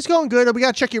 It's like, it's going good. We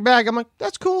got to check your bag. I'm like,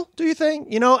 that's cool. Do your thing.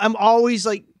 I'm always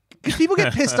like, because people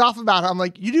get pissed off about it. I'm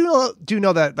like, you do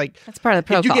know that, like, that's part of the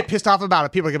protocol. If you get pissed off about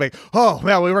it, people are going to be like, oh,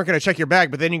 well, we weren't going to check your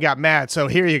bag, but then you got mad. So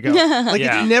here you go. Like,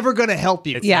 it's never going to help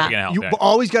you. It's never gonna help, you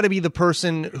always got to be the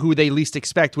person who they least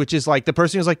expect, which is like the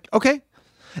person who's like, okay.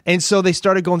 And so they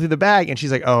started going through the bag, and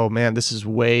she's like, oh, man, this is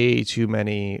way too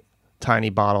many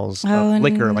tiny bottles of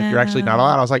liquor. No. Like, you're actually not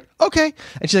allowed. I was like, okay.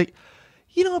 And she's like,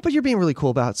 you know what, but you're being really cool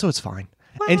about it, so it's fine.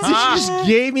 What? And so she just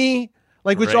gave me,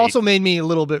 like, which also made me a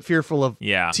little bit fearful of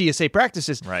TSA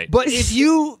practices. Right. But if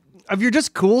you're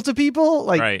just cool to people,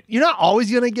 like, you're not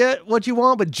always going to get what you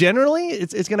want, but generally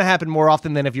it's going to happen more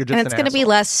often than if you're just and it's going to be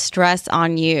less stress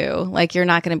on you. Like, you're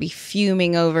not going to be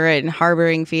fuming over it and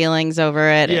harboring feelings over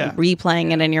it and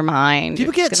replaying it in your mind.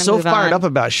 People get so fired up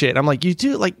about shit. I'm like, you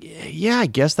do, like, yeah, I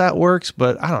guess that works,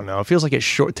 but I don't know. It feels like it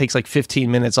takes like 15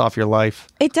 minutes off your life.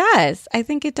 It does. I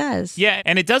think it does. Yeah,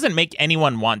 and it doesn't make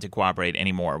anyone want to cooperate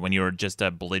anymore when you're just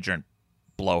a belligerent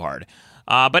blowhard.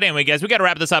 But anyway, guys, we got to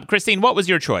wrap this up. Christine, what was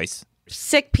your choice?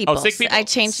 Sick people. Oh, sick people? I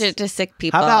changed it to sick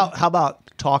people. How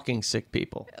about talking sick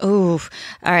people? Ooh.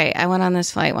 All right. I went on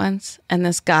this flight once, and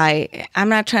this guy, I'm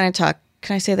not trying to talk.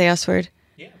 Can I say the S word?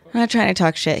 Yeah, of course. I'm not trying to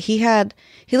talk shit. He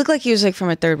looked like he was like from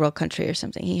a third world country or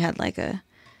something. He had like a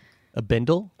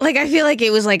bindle? Like, I feel like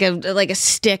it was like a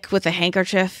stick with a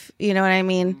handkerchief. You know what I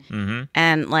mean? Mm-hmm.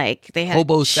 And like they had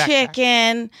Hobo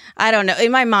chicken. I don't know.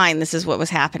 In my mind, this is what was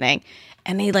happening.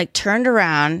 And he like turned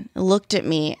around, looked at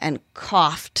me, and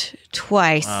coughed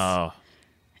twice. Oh.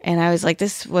 And I was like,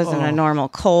 this wasn't a normal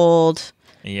cold.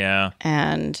 Yeah.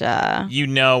 And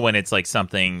when it's like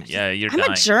something, you're I'm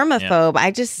dying. a germaphobe.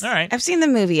 Yeah. All right. I've seen the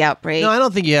movie Outbreak. No, I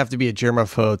don't think you have to be a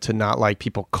germaphobe to not like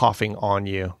people coughing on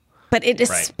you. But it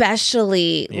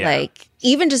especially like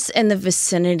even just in the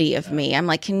vicinity of me, I'm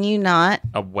like, can you not?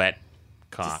 A wet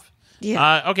cough.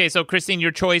 Yeah. Okay, so Christine,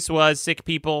 your choice was sick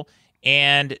people.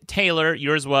 And Taylor,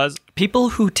 yours was? People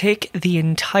who take the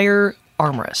entire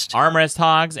armrest. Armrest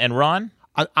hogs. And Ron?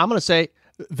 I'm going to say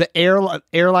the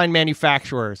airline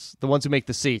manufacturers, the ones who make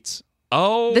the seats.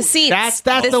 Oh, the seats.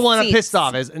 That's the one I'm pissed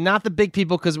off, is not the big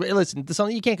people, because listen, there's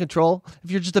something you can't control.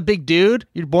 If you're just a big dude,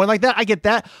 you're born like that. I get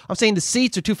that. I'm saying the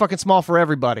seats are too fucking small for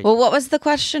everybody. Well, what was the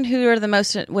question? Who are the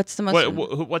most? What's the most?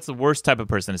 What's the worst type of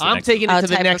person to sit I'm next to? taking it to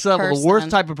the type next of level. person. The worst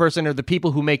type of person are the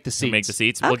people who make the seats. Who make the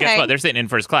seats? Well, guess Okay. what? They're sitting in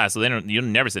first class, so you'll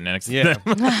never sit next to them.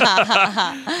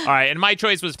 Yeah. All right, and my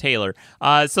choice was Taylor.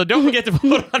 So don't forget to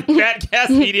vote on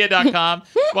madcastmedia.com.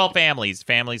 Well, families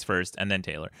first, and then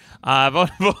Taylor. Vote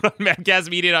on madcastmedia.com.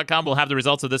 We'll have the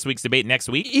results of this week's debate next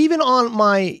week. Even on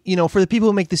my, for the people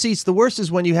who make the seats, the worst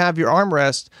is when you have your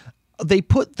armrest, they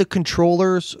put the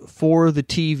controllers for the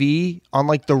TV on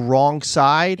like the wrong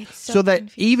side, so that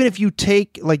even if you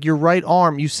take like your right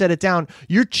arm, you set it down,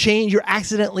 you're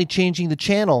accidentally changing the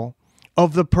channel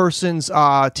of the person's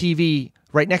TV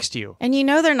right next to you. And you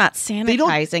know they're not They don't,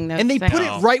 sanitizing those and they things. put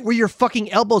it right where your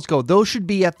fucking elbows go. Those should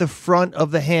be at the front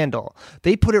of the handle.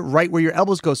 They put it right where your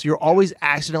elbows go, so you're always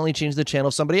accidentally changing the channel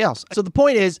of somebody else. So the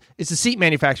point is, it's the seat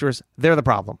manufacturers. They're the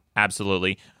problem.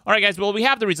 Absolutely. All right, guys. Well, we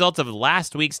have the results of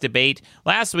last week's debate.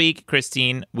 Last week,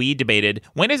 Christine, we debated,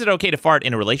 when is it okay to fart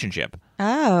in a relationship?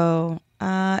 Oh.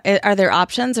 Are there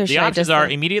options? Or The options are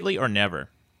immediately or never.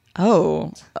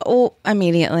 Oh,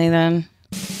 immediately then.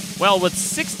 Well, with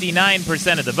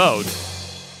 69% of the vote,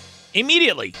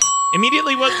 immediately.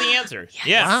 Immediately was the answer.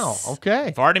 Yes. Wow.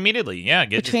 Okay. Fart immediately. Yeah.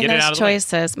 Between just get it out those of the way.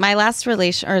 choices, my last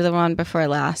relation, or the one before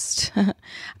last,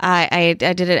 I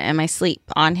did it in my sleep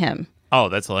on him. Oh,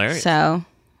 that's hilarious. So.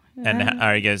 And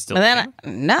are you guys still? But then,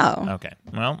 no. Okay.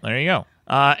 Well, there you go.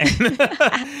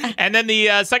 And then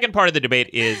the second part of the debate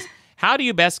is, how do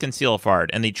you best conceal a fart?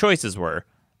 And the choices were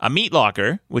a meat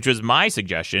locker, which was my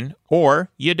suggestion, or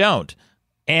you don't.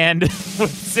 And with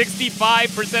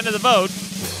 65% of the vote,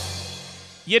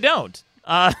 you don't.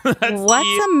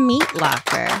 What's a meat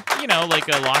locker? You know, like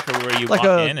a locker where you Like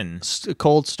walk a in and...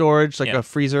 cold storage, like Yeah. a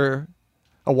freezer,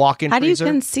 a walk-in How do you freezer.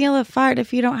 conceal a fart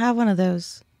if you don't have one of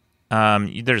those?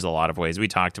 There's a lot of ways. We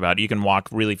talked about it. You can walk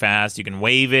really fast. You can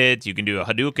wave it. You can do a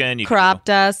Hadouken. You Crop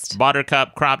can dust.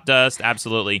 Buttercup, crop dust.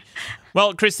 Absolutely.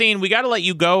 Well, Christine, we got to let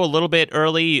you go a little bit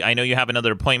early. I know you have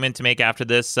another appointment to make after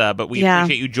this, but we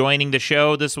appreciate you joining the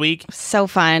show this week. So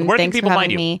fun. Where Thanks can people for find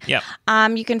having you? me. Yeah.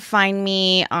 You can find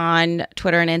me on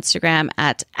Twitter and Instagram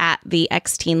at the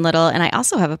XTeen Little, and I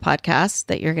also have a podcast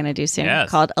that you're going to do soon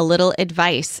called A Little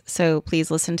Advice. So please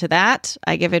listen to that.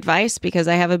 I give advice because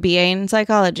I have a BA in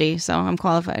psychology, so I'm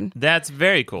qualified. That's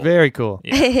very cool. Very cool.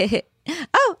 Yeah.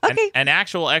 Oh, okay. An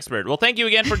actual expert. Well, thank you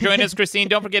again for joining us, Christine.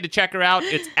 Don't forget to check her out.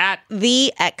 It's at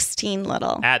the XTeen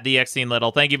Little. At the XTeen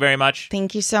Little. Thank you very much.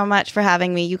 Thank you so much for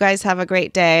having me. You guys have a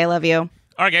great day. I love you. All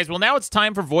right, guys. Well, now it's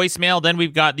time for voicemail. Then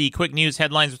we've got the quick news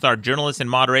headlines with our journalists in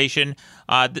moderation.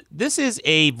 This is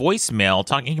a voicemail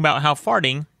talking about how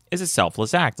farting is a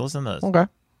selfless act. Listen to this. Okay.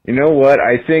 You know what?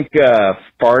 I think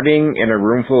farting in a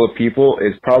room full of people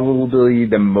is probably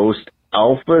the most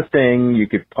alpha thing you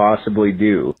could possibly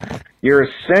do. You're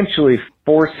essentially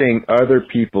forcing other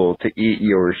people to eat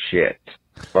your shit.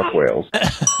 Fuck whales.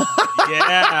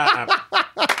 Yeah.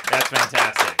 That's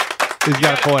fantastic. He's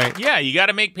got a point. Yeah, you got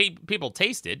to make people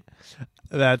taste it.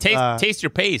 That's Taste your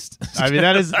paste. I mean,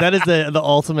 that is the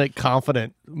ultimate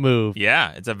confident move.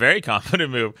 Yeah, it's a very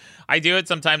confident move. I do it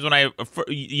sometimes when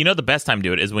the best time to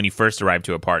do it is when you first arrive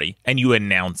to a party and you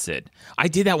announce it. I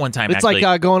did that one time. It's actually.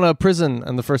 like going to prison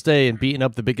on the first day and beating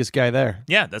up the biggest guy there.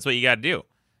 Yeah, that's what you got to do.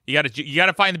 You got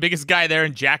to find the biggest guy there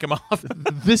and jack him off.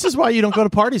 This is why you don't go to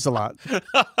parties a lot.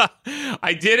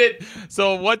 I did it.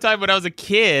 So one time when I was a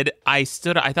kid, I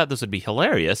thought this would be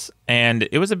hilarious, and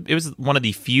it was one of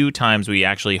the few times we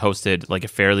actually hosted like a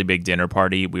fairly big dinner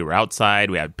party. We were outside.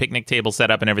 We had a picnic table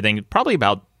set up and everything. Probably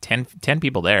about 10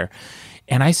 people there.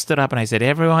 And I stood up and I said,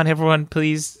 "Everyone,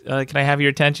 please, can I have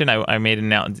your attention?" I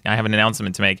have an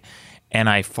announcement to make, and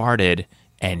I farted,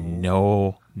 and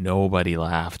nobody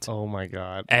laughed. Oh my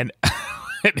god! And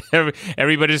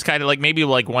everybody just kind of maybe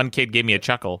one kid gave me a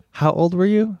chuckle. How old were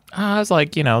you? I was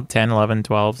 10, 11,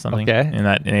 12, something. Okay. In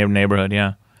that neighborhood,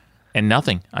 yeah. And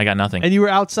nothing. I got nothing. And you were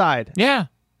outside. Yeah, I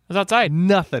was outside.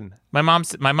 Nothing. My mom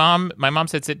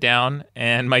said sit down,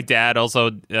 and my dad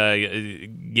also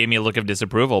gave me a look of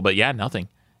disapproval. But yeah, nothing.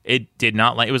 It did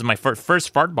not it was my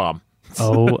first fart bomb.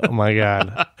 Oh my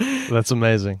god, that's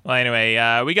amazing. Well,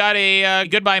 anyway, we got a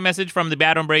goodbye message from the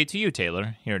Bad Hombre to you,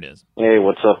 Taylor. Here it is. Hey,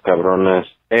 what's up, cabrones?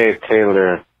 Hey,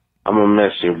 Taylor, I'm gonna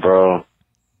miss you, bro.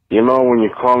 You know when you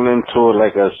call into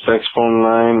a sex phone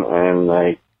line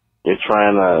and you're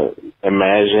trying to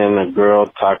imagine a girl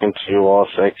talking to you all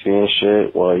sexy and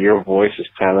shit? Well, your voice is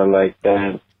kind of like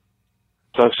that.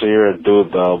 Sucks that you're a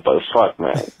dude though, but fuck,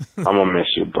 man, I'm gonna miss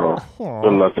you, bro.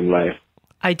 Good luck in life.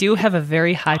 I do have a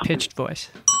very high-pitched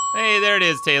voice. Hey, there it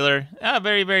is, Taylor.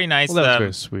 Very, very nice. Well, that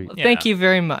was very sweet. Yeah. Thank you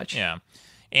very much. Yeah.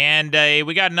 And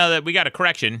we got a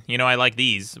correction. You know, I like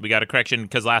these. We got a correction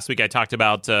because last week I talked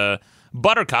about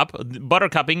buttercup.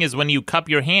 Buttercupping is when you cup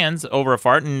your hands over a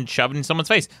fart and shove it in someone's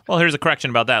face. Well, here's a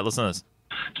correction about that. Listen to this.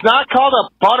 It's not called a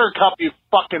buttercup, you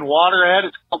fucking waterhead.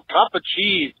 It's called cup of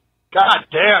cheese. God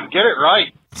damn, get it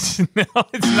right. No,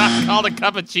 it's not called a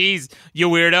cup of cheese, you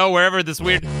weirdo, wherever this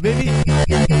weird...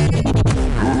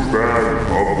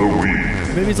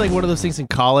 Maybe it's like one of those things in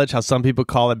college, how some people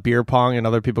call it beer pong and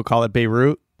other people call it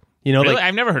Beirut. You know, Really?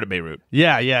 I've never heard of Beirut.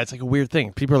 Yeah, it's like a weird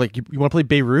thing. People are like, you want to play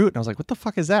Beirut? And I was like, what the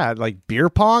fuck is that? Like beer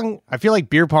pong? I feel like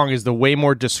beer pong is the way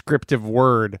more descriptive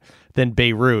word than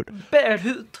Beirut.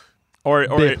 Beirut. Or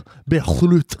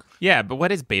Beirut. Yeah, but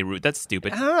what is Beirut? That's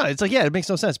stupid. I don't know. It's like, yeah, it makes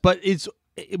no sense. But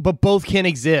both can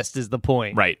exist is the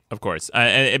point. Right, of course.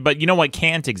 But you know what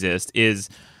can't exist is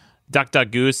Duck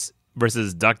Duck Goose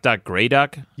versus Duck Duck Grey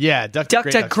Duck. Yeah, Duck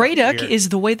Duck Grey Duck is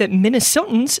the way that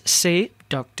Minnesotans say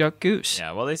Duck Duck Goose.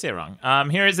 Yeah, well, they say it wrong.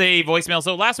 Here is a voicemail.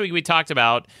 So last week we talked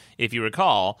about, if you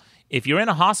recall, if you're in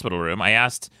a hospital room, I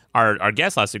asked, our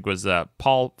guest last week was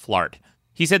Paul Flart.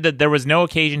 He said that there was no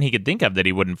occasion he could think of that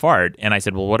he wouldn't fart. And I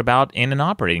said, well, what about in an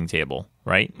operating table,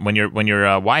 right? When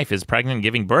your wife is pregnant and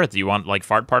giving birth, do you want like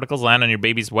fart particles land on your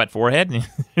baby's wet forehead?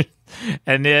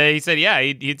 And he said, yeah,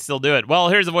 he'd still do it. Well,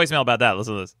 here's a voicemail about that.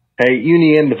 Listen to this. Hey, you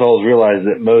Neanderthals realize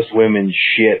that most women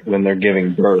shit when they're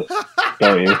giving birth,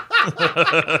 don't you?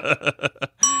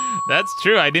 That's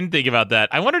true. I didn't think about that.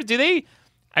 I wonder, do they...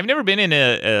 I've never been in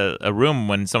a room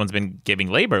when someone's been giving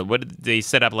labor. What, do they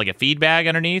set up like a feed bag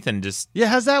underneath and just... Yeah,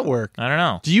 how's that work? I don't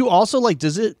know. Do you also like,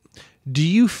 do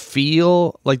you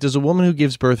feel, like, does a woman who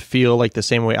gives birth feel like the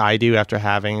same way I do after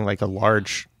having like a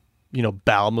large,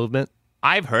 bowel movement?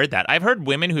 I've heard that. I've heard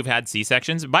women who've had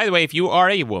C-sections. By the way, if you are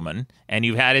a woman and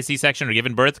you've had a C-section or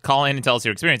given birth, call in and tell us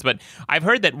your experience. But I've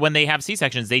heard that when they have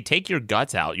C-sections, they take your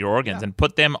guts out, your organs, and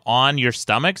put them on your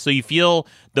stomach, so you feel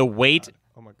the weight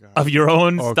of your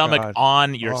own stomach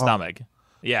on your stomach.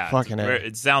 Yeah, fucking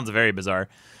it sounds very bizarre.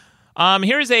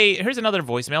 Here's another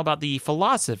voicemail about the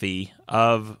philosophy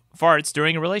of farts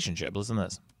during a relationship. Listen to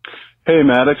this. Hey,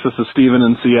 Maddox, this is Steven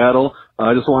in Seattle.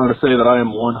 I just wanted to say that I am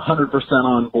 100%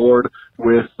 on board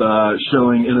with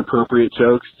showing inappropriate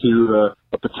jokes to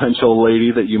a potential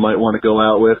lady that you might want to go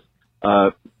out with.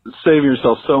 Saving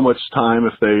yourself so much time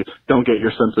if they don't get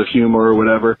your sense of humor or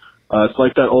whatever. It's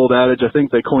like that old adage. I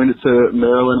think they coined it to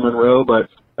Marilyn Monroe, but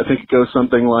I think it goes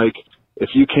something like,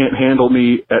 if you can't handle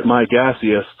me at my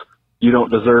gassiest, you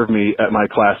don't deserve me at my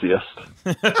classiest.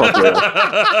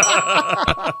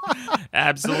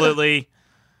 Absolutely.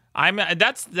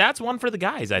 That's one for the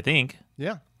guys, I think.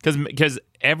 Yeah. Because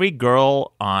every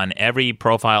girl on every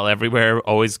profile everywhere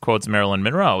always quotes Marilyn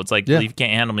Monroe. It's like, well, if you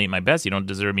can't handle me at my best, you don't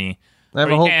deserve me. Or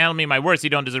you can't handle me at my worst, you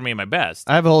don't deserve me at my best.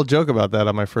 I have a whole joke about that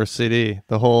on my first CD.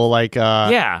 The whole like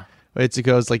it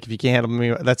goes like, if you can't handle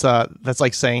me, that's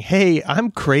like saying, hey,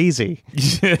 I'm crazy.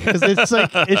 Because it's like,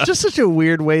 it's just such a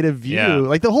weird way to view. Yeah.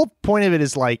 Like the whole point of it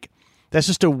is like, that's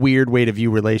just a weird way to view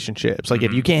relationships. Like,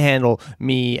 if you can't handle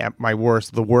me at my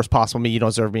worst, the worst possible me, you don't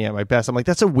deserve me at my best. I'm like,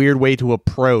 that's a weird way to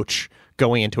approach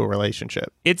going into a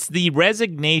relationship. It's the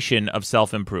resignation of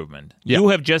self-improvement. Yeah. You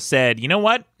have just said, you know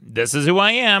what? This is who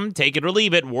I am. Take it or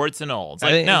leave it. Warts and all. It's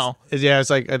like, no. It's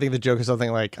like, I think the joke is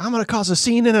something like, I'm going to cause a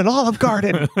scene in an Olive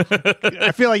Garden.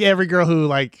 I feel like every girl who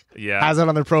has it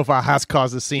on their profile has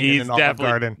caused a scene in an Olive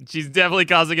Garden. She's definitely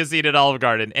causing a scene at Olive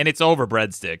Garden. And it's over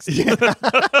breadsticks. Yeah.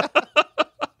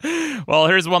 Well,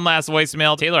 here's one last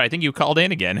voicemail. Taylor, I think you called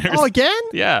in again. Again?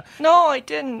 Yeah. No, I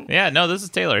didn't. Yeah, no, this is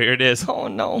Taylor. Here it is. Oh,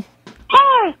 no.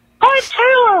 Hi, I'm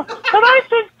Taylor, and I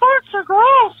think farts are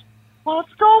gross.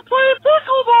 Let's go play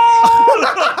pickleball.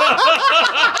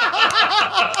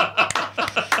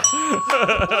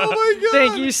 Oh my god!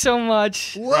 Thank you so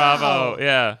much. Wow. Bravo!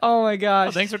 Yeah. Oh my gosh!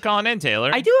 Well, thanks for calling in,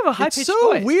 Taylor. I do have a high pitched voice. It's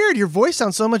so weird. Your voice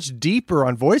sounds so much deeper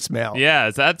on voicemail. Yeah,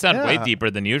 that sounds way deeper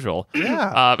than usual.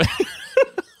 Yeah.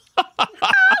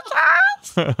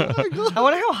 I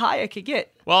wonder how high I could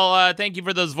get. Well, thank you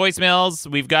for those voicemails.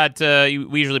 We've got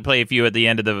we usually play a few at the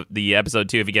end of the episode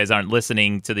too. If you guys aren't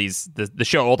listening to the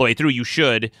show all the way through, you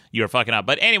should. You're fucking up.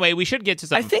 But anyway, we should get to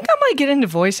something. I think I might get into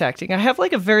voice acting. I have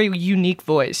like a very unique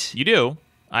voice. You do.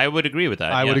 I would agree with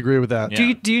that. I would agree with that.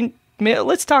 Yeah. Do you?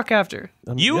 Let's talk after.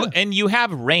 And you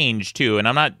have range too. And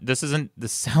I'm not. This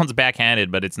sounds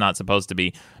backhanded, but it's not supposed to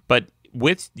be. But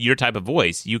with your type of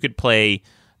voice, you could play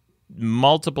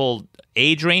multiple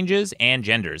age ranges and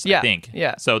genders, I think.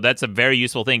 Yeah. So that's a very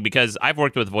useful thing, because I've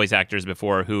worked with voice actors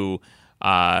before who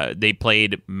they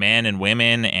played men and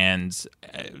women and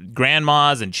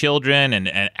grandmas and children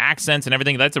and accents and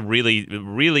everything. That's a really,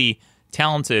 really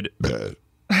talented...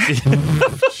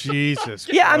 Jesus.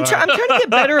 Yeah, I'm trying to get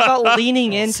better about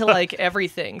leaning into like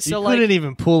everything. So you couldn't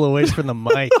even pull away from the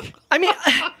mic. I mean,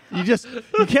 you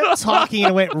kept talking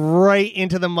and it went right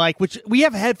into the mic, which we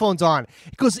have headphones on.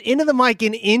 It goes into the mic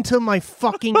and into my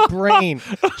fucking brain.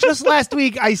 Just last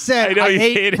week I said I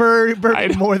hate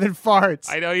burping more than farts.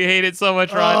 I know you hate it so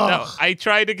much, Ron. No, I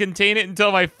tried to contain it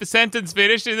until my sentence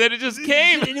finished, and then it just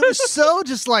came. And it was so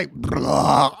just like,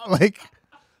 blah, like...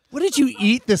 What did you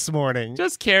eat this morning?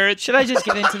 Just carrots. Should I just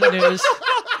get into the news?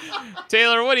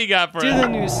 Taylor, what do you got for us? Do the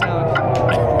news sound.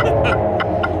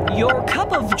 Your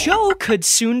cup of joe could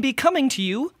soon be coming to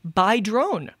you by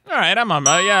drone. All right, I'm on.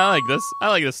 Yeah, I like this. I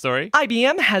like this story.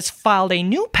 IBM has filed a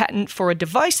new patent for a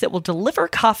device that will deliver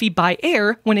coffee by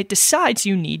air when it decides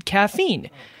you need caffeine.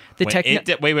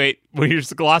 Wait. We're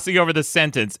just glossing over the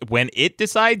sentence. When it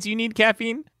decides you need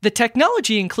caffeine? The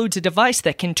technology includes a device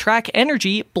that can track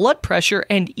energy, blood pressure,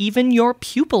 and even your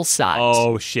pupil size.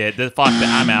 Oh, shit.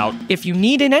 I'm out. If you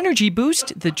need an energy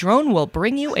boost, the drone will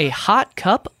bring you a hot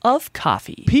cup of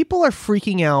coffee. People are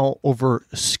freaking out over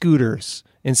scooters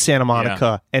in Santa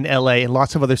Monica and LA and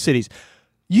lots of other cities.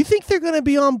 You think they're going to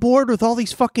be on board with all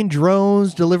these fucking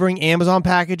drones delivering Amazon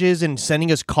packages and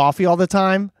sending us coffee all the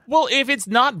time? Well, if it's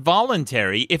not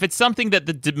voluntary, if it's something that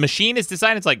the machine is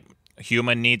deciding, it's like,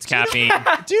 human needs caffeine.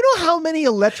 Do you know how many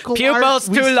electrical pupils wires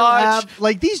we too still large? have?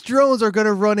 Like, these drones are going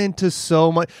to run into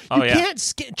so much. You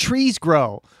can't trees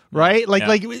grow, right?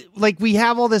 Like we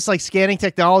have all this like scanning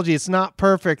technology. It's not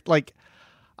perfect. Like,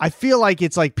 I feel like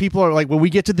it's like people are like, when we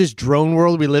get to this drone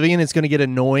world we're living in, it's going to get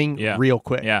annoying real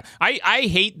quick. Yeah. I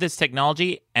hate this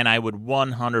technology, and I would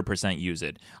 100% use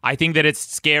it. I think that it's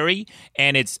scary,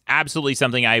 and it's absolutely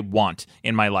something I want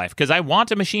in my life, because I want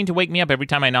a machine to wake me up every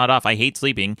time I nod off. I hate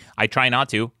sleeping. I try not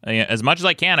to. As much as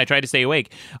I can, I try to stay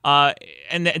awake.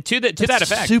 And to that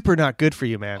effect. Super not good for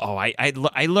you, man. Oh,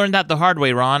 I learned that the hard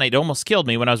way, Ron. It almost killed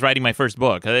me when I was writing my first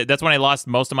book. That's when I lost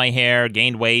most of my hair,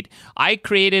 gained weight. I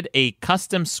created a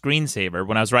custom screensaver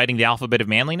when I was writing The Alphabet of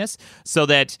Manliness, so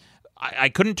that I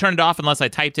couldn't turn it off unless I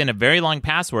typed in a very long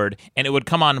password, and it would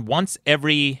come on once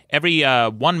every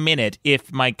 1 minute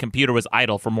if my computer was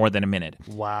idle for more than a minute.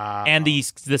 Wow. And the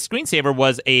screensaver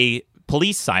was a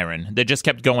police siren that just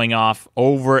kept going off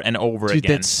over and over Dude,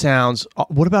 again. that sounds...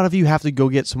 What about if you have to go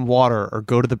get some water or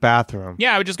go to the bathroom?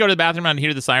 Yeah, I would just go to the bathroom and I'd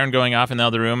hear the siren going off in the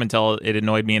other room until it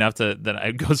annoyed me enough that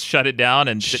I'd go shut it down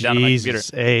and sit down on my computer.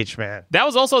 Jesus H, man. That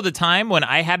was also the time when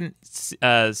I hadn't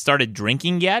started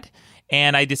drinking yet,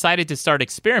 and I decided to start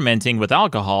experimenting with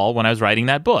alcohol when I was writing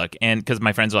that book. And because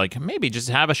my friends were like, maybe just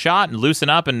have a shot and loosen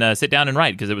up and sit down and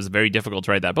write, because it was very difficult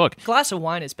to write that book. A glass of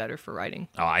wine is better for writing.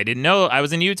 Oh, I didn't know. I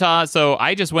was in Utah, so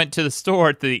I just went to the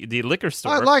store, the liquor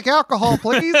store. I'd like alcohol,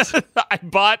 please. I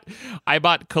bought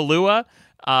Kahlua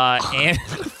and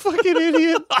fucking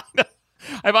idiot.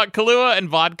 I bought Kahlua and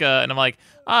vodka, and I'm like,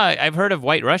 I've heard of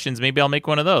White Russians. Maybe I'll make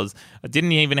one of those. I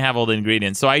didn't even have all the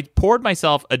ingredients. So I poured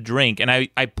myself a drink, and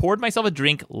I poured myself a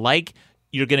drink like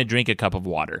you're going to drink a cup of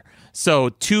water. So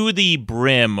to the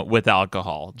brim with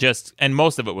alcohol, and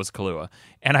most of it was Kahlua.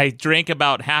 And I drank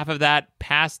about half of that,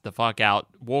 passed the fuck out,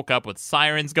 woke up with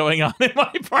sirens going on in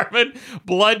my apartment,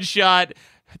 bloodshot,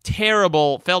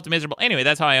 terrible, felt miserable. Anyway,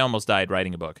 that's how I almost died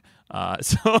writing a book.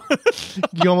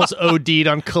 You almost OD'd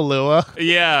on Kahlua.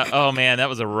 Yeah. Oh man, that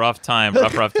was a rough time.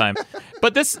 Rough time.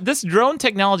 But this drone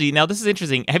technology. Now this is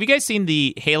interesting. Have you guys seen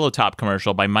the Halo Top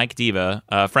commercial by Mike Diva,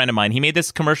 a friend of mine? He made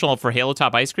this commercial for Halo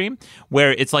Top ice cream,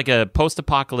 where it's like a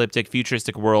post-apocalyptic,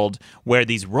 futuristic world where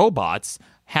these robots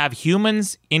have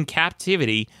humans in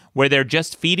captivity, where they're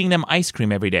just feeding them ice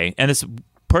cream every day, and this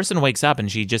person wakes up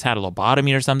and she just had a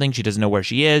lobotomy or something. She doesn't know where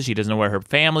she is. She doesn't know where her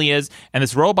family is. And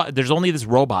there's only this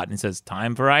robot, and it says,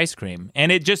 time for ice cream.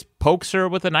 And it just pokes her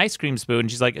with an ice cream spoon.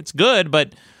 She's like, it's good,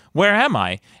 but where am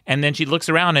I? And then she looks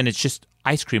around, and it's just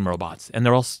ice cream robots. And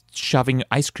they're all shoving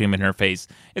ice cream in her face.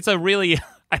 It's a really...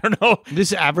 I don't know.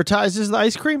 This advertises the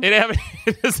ice cream? It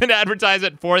is an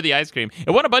advertisement for the ice cream.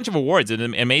 It won a bunch of awards. It's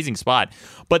an amazing spot.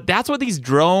 But that's what these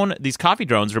coffee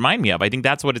drones remind me of. I think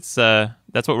that's what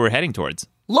we're heading towards.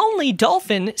 Lonely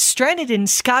dolphin stranded in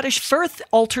Scottish Firth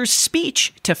alters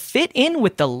speech to fit in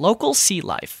with the local sea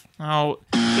life. Oh,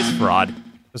 this fraud.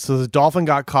 So the dolphin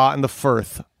got caught in the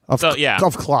Firth of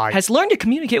Clyde. Has learned to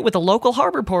communicate with the local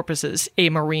harbor porpoises, a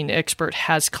marine expert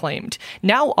has claimed.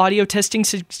 Now, audio testing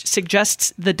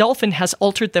suggests the dolphin has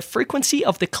altered the frequency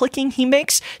of the clicking he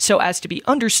makes so as to be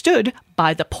understood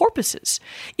by the porpoises.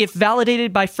 If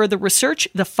validated by further research,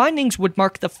 the findings would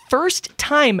mark the first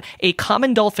time a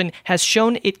common dolphin has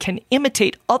shown it can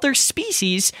imitate other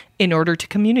species in order to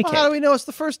communicate. Well, how do we know it's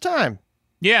the first time?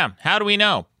 Yeah, how do we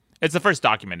know? It's the first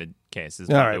documented case. Is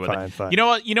all right, fine. You know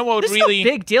what? This really is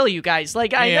a big deal, you guys.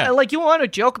 Like, you want to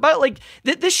joke about it? Like,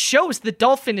 this shows the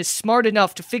dolphin is smart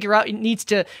enough to figure out it needs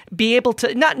to be able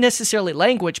to, not necessarily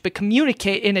language, but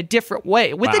communicate in a different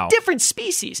way with a different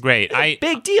species. Great,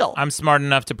 big deal. I'm smart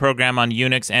enough to program on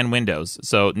Unix and Windows,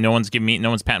 so no one's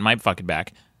patting my fucking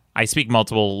back. I speak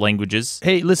multiple languages.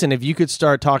 Hey, listen, if you could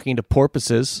start talking to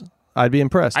porpoises, I'd be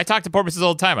impressed. I talk to porpoises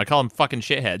all the time. I call them fucking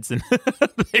shitheads, and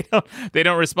they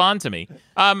don't respond to me.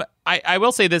 I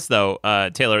will say this though,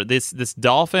 Taylor. This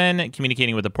dolphin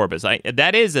communicating with a porpoise,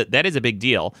 that is a big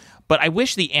deal. But I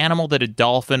wish the animal that a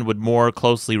dolphin would more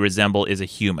closely resemble is a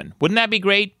human. Wouldn't that be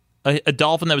great? A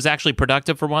dolphin that was actually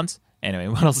productive for once. Anyway,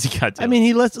 what else you got? Taylor? I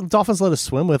mean, dolphins let us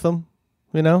swim with him.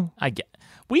 You know,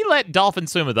 we let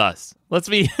dolphins swim with us. Let's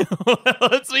be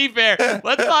fair.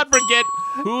 Let's not forget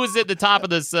who's at the top of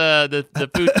this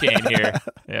the food chain here.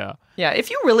 Yeah. Yeah, if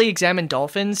you really examine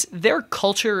dolphins, their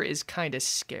culture is kind of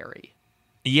scary.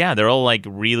 Yeah, they're all like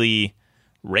really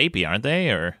rapey, aren't they?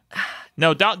 Or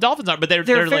no, dolphins aren't, but they're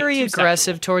very like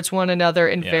aggressive towards one another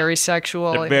and very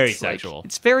sexual. They're very sexual.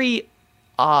 It's very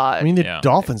odd. I mean, the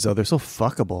dolphins though, they're so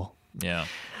fuckable. Yeah.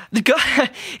 The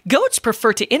goats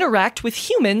prefer to interact with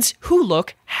humans who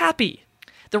look happy.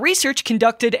 The research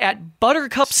conducted at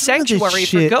Buttercup Sanctuary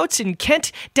for Goats in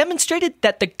Kent demonstrated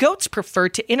that the goats prefer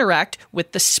to interact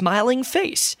with the smiling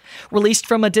face. Released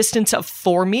from a distance of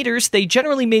 4 meters, they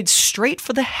generally made straight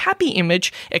for the happy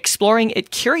image, exploring it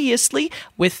curiously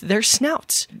with their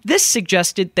snouts. This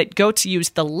suggested that goats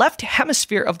use the left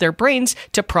hemisphere of their brains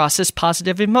to process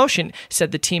positive emotion,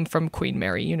 said the team from Queen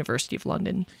Mary, University of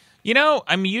London. You know,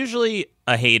 I'm usually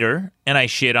a hater, and I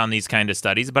shit on these kind of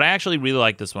studies, but I actually really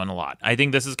like this one a lot. I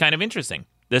think this is kind of interesting.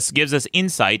 This gives us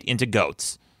insight into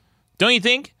goats. Don't you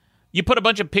think? You put a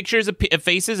bunch of pictures of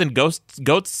faces, and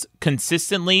goats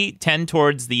consistently tend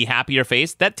towards the happier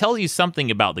face. That tells you something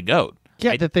about the goat.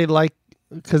 Yeah, that they like,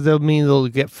 because they'll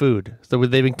get food. So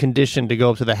they've been conditioned to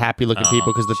go up to the happy-looking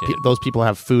people because those people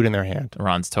have food in their hand.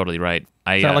 Ron's totally right.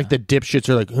 It's not like the dipshits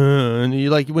are like, and you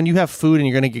like when you have food and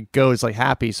you're gonna get goat, it's like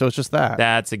happy. So it's just that.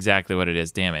 That's exactly what it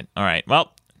is. Damn it. All right.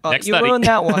 Well, next you study. ruined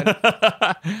that one.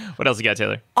 What else you got,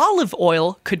 Taylor? Olive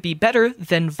oil could be better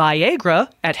than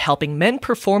Viagra at helping men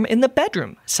perform in the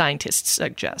bedroom, scientists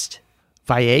suggest.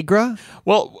 Viagra?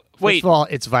 Well, wait. First of all,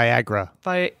 it's Viagra.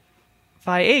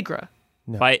 Viagra.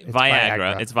 No,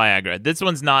 Viagra. It's Viagra. This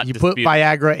one's not You disputed. put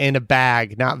Viagra in a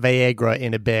bag, not Viagra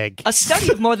in a bag. A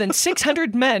study of more than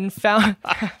 600 men found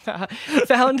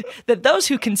that those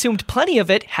who consumed plenty of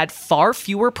it had far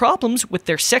fewer problems with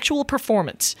their sexual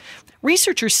performance.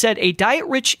 Researchers said a diet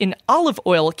rich in olive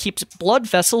oil keeps blood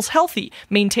vessels healthy,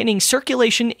 maintaining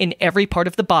circulation in every part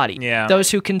of the body. Yeah. Those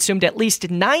who consumed at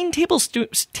least 9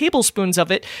 tablespoons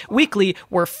of it weekly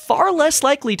were far less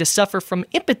likely to suffer from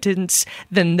impotence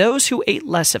than those who ate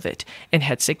less of it and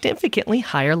had significantly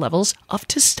higher levels of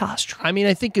testosterone. I mean,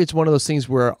 I think it's one of those things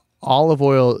where olive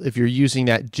oil, if you're using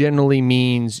that, generally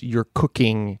means you're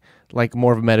cooking like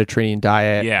more of a Mediterranean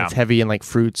diet. Yeah. It's heavy in like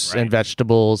fruits and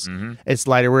vegetables. Mm-hmm. It's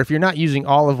lighter. Where if you're not using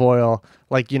olive oil,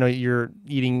 like, you know, you're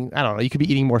eating, I don't know, you could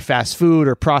be eating more fast food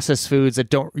or processed foods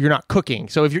that you're not cooking.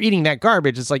 So if you're eating that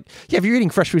garbage, it's like, yeah, if you're eating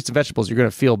fresh fruits and vegetables, you're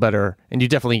going to feel better and you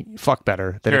definitely fuck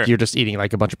better than if you're just eating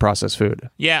like a bunch of processed food.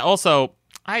 Yeah. Also,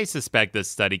 I suspect this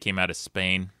study came out of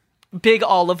Spain. Big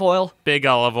olive oil. Big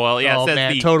olive oil. Yeah, oh, it says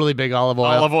man, the totally big olive oil.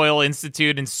 Olive Oil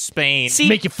Institute in Spain. See,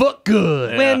 make your foot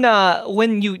good.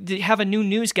 When you have a new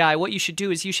news guy, what you should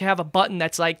do is you should have a button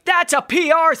that's like, that's a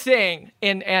PR thing.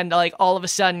 And like all of a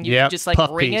sudden you just like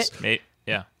ring it.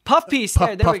 Yeah. Puff piece.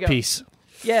 There we go. Piece.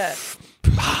 Yeah.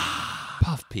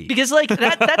 Puff piece. Because like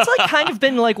that's like kind of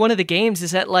been like one of the games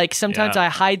is that like sometimes I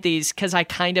hide these because I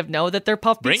kind of know that they're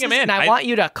puff pieces. Bring them in. And I want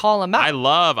you to call them out. I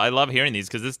love hearing these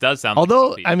because this does sound Although,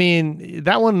 like I mean,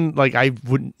 that one, like, I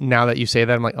would, now that you say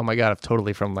that, I'm like, oh my God, I'm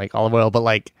totally from like olive oil. But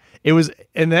like, it was,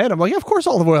 and then I'm like, yeah, of course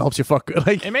olive oil helps you fuck good.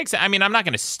 Like, it makes, I mean, I'm not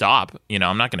going to stop,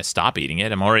 I'm not going to stop eating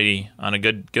it. I'm already on a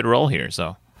good roll here,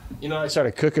 so. You know what I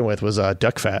started cooking with was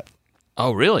duck fat.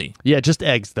 Oh, really? Yeah, just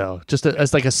eggs, though. Just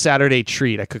as like a Saturday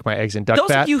treat. I cook my eggs in duck fat.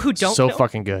 Those of you who don't know,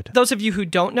 fucking good. Those of you who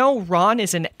don't know, Ron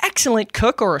is an excellent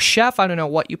cook or a chef. I don't know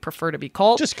what you prefer to be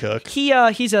called. Just cook.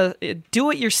 He's a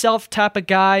do-it-yourself type of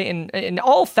guy in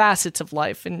all facets of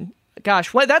life. And gosh,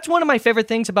 that's one of my favorite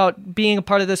things about being a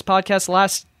part of this podcast the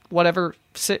last,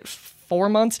 4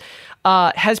 months,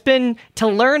 has been to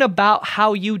learn about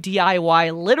how you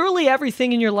DIY literally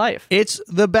everything in your life. It's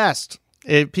the best.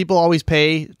 People always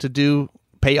pay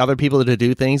other people to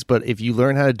do things, but if you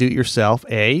learn how to do it yourself,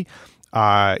 you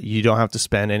don't have to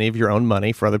spend any of your own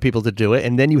money for other people to do it,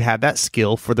 and then you have that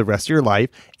skill for the rest of your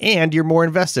life, and you're more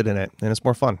invested in it, and it's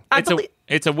more fun.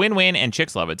 It's a win-win, and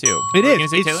chicks love it too. It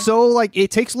is. It's so like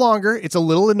it takes longer. It's a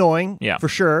little annoying, for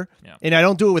sure. Yeah. And I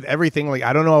don't do it with everything. Like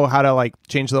I don't know how to like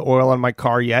change the oil on my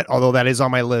car yet, although that is on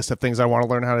my list of things I want to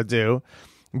learn how to do.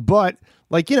 But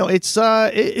like, it's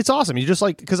awesome. You just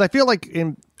like, because I feel like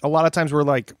in a lot of times we're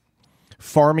like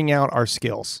farming out our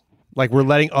skills. Like we're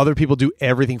letting other people do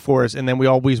everything for us, and then we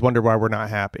always wonder why we're not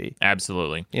happy.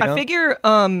 Absolutely. You know? I figure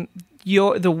the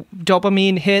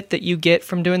dopamine hit that you get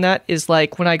from doing that is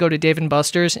like when I go to Dave and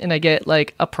Buster's and I get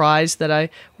like a prize that I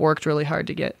worked really hard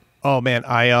to get. Oh man,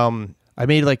 I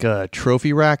made like a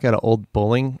trophy rack out of old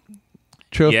bowling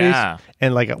trophies. Yeah.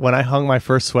 And like when I hung my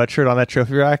first sweatshirt on that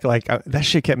trophy rack, like that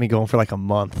shit kept me going for like a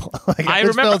month. Like, I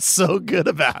just felt so good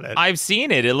about it. I've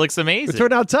seen it. It looks amazing. It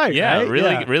turned out tight. Yeah, right?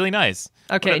 really, really nice.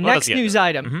 Okay, What next else you news got?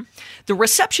 item. The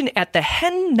reception at the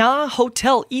Hen-Na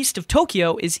Hotel east of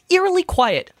Tokyo is eerily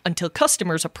quiet until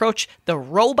customers approach the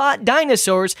robot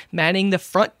dinosaurs manning the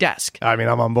front desk. I mean,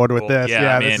 I'm on board with this.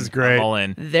 Yeah, I'm this in. is great. I'm all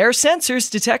in. Their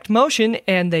sensors detect motion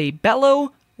and they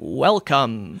bellow,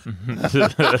 "Welcome."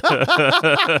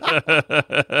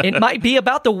 It might be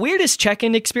about the weirdest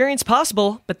check-in experience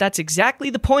possible, but that's exactly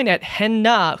the point at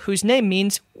Hen-Na, whose name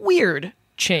means weird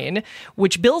chain,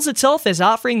 which bills itself as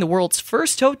offering the world's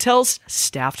first hotels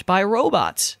staffed by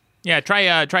robots. Yeah,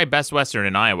 try Best Western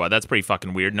in Iowa. That's pretty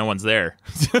fucking weird. No one's there.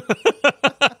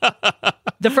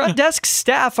 The front desk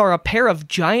staff are a pair of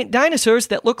giant dinosaurs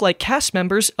that look like cast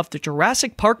members of the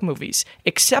Jurassic Park movies,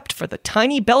 except for the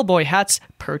tiny bellboy hats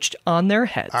perched on their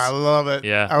heads. I love it.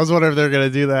 Yeah. I was wondering if they're going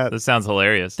to do that. This sounds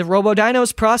hilarious. The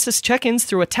Robo-Dinos process check-ins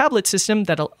through a tablet system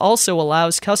that also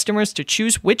allows customers to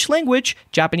choose which language,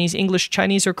 Japanese, English,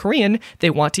 Chinese, or Korean,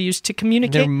 they want to use to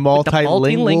communicate They're with the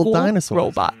multilingual dinosaurs.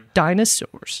 robot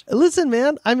dinosaurs. Listen,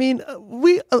 man. I mean,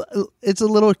 it's a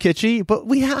little kitschy, but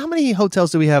how many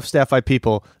hotels do we have staffed by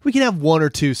people? We can have one or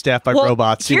two staffed by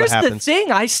robots. See what here's happens. the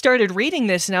thing. I started reading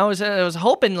this, and I was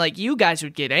hoping like you guys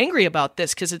would get angry about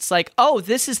this because it's like, oh,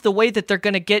 this is the way that they're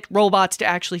going to get robots to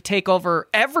actually take over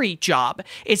every job.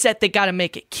 Is that they got to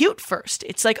make it cute first.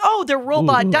 It's like, oh, they're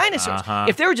robot dinosaurs.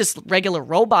 If they were just regular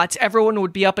robots, everyone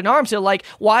would be up in arms. They're like,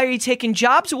 why are you taking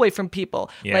jobs away from people?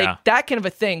 Yeah. Like that kind of a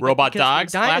thing. But Robot because they're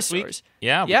dogs last week. dinosaurs.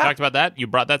 Yeah, we talked about that. You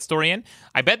brought that story in.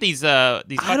 I bet these. I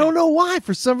don't know why.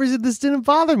 For some reason, this didn't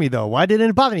bother me though. Why didn't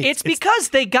it bother me? It's because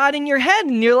they got in your head,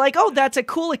 and you're like, oh, that's a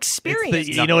cool experience.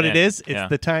 You know what it is? It's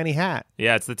the tiny hat.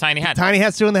 Yeah, it's the tiny hat. Tiny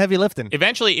hat's doing the heavy lifting.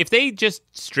 Eventually, if they just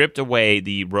stripped away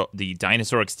the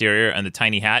dinosaur exterior and the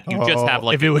tiny hat, you just have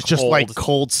like if it was just like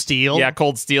cold steel. Yeah,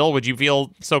 cold steel. Would you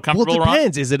feel so Well, comfortable? it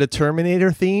depends. Is it a Terminator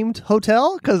themed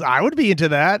hotel? Because I would be into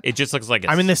that. It just looks like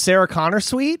I'm in the Sarah Connor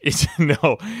suite.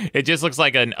 No, it just looks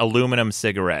like an aluminum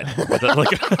cigarette with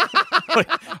like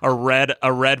a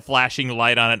red flashing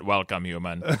light on it. Welcome,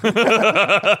 human.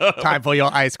 Time for your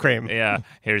ice cream. Yeah,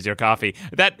 here's your coffee.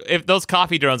 If those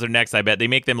coffee drones are next, I bet they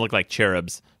make them look like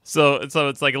cherubs. So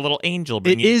it's like a little angel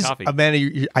bringing you coffee.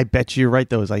 Amanda, I bet you're right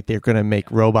though. It's like they're going to make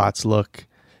robots look.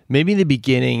 Maybe in the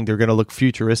beginning they're going to look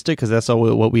futuristic because that's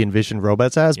all what we envision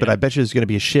robots as. But I bet you there's going to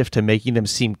be a shift to making them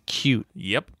seem cute.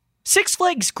 Yep. Six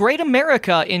Flags Great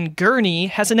America in Gurnee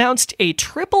has announced a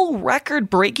triple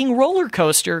record-breaking roller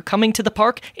coaster coming to the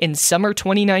park in summer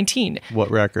 2019. What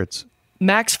records?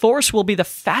 Max Force will be the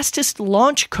fastest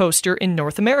launch coaster in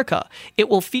North America. It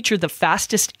will feature the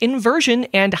fastest inversion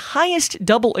and highest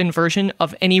double inversion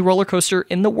of any roller coaster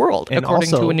in the world, And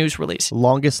according also, to a news release.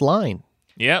 Longest line.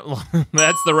 Yep,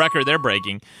 that's the record they're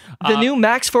breaking. The new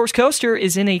Max Force coaster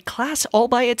is in a class all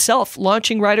by itself,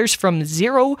 launching riders from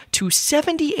 0 to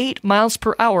 78 miles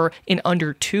per hour in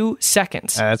under 2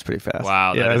 seconds. That's pretty fast.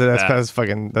 Wow, yeah, that's fast.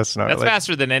 That's not. That's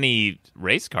faster than any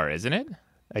race car, isn't it?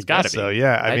 I guess so.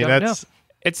 Yeah, I mean don't that's. know.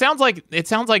 It sounds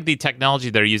like the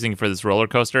technology they're using for this roller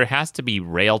coaster has to be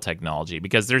rail technology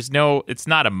because it's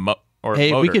not a motor.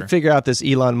 Hey, we could figure out this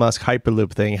Elon Musk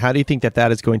Hyperloop thing. How do you think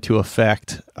that is going to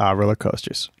affect roller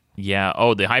coasters? Yeah.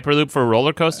 Oh, the Hyperloop for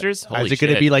roller coasters? Holy Is it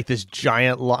going to be like this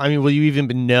giant... I mean, will you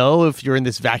even know if you're in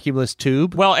this vacuumless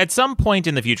tube? Well, at some point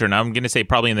in the future, and I'm going to say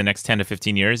probably in the next 10 to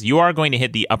 15 years, you are going to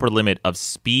hit the upper limit of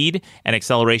speed and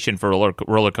acceleration for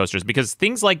roller coasters because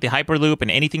things like the Hyperloop and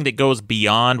anything that goes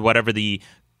beyond whatever the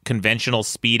conventional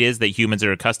speed is that humans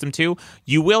are accustomed to,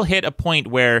 you will hit a point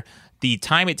where the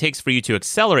time it takes for you to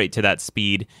accelerate to that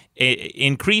speed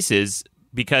increases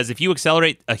because if you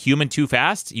accelerate a human too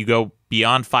fast, you go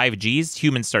beyond 5 Gs,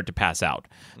 humans start to pass out.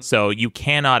 So you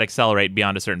cannot accelerate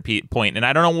beyond a certain point. And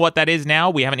I don't know what that is now.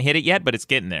 We haven't hit it yet, but it's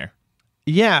getting there.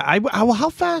 Yeah.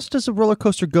 How fast does a roller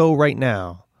coaster go right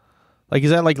now? Like, is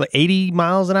that like 80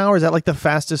 miles an hour? Is that like the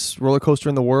fastest roller coaster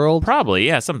in the world? Probably,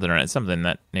 yeah. Something in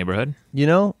that neighborhood. You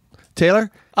know?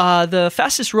 Taylor? The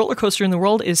fastest roller coaster in the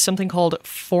world is something called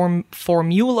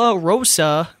Formula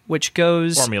Rossa, which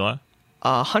goes... Formula.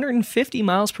 150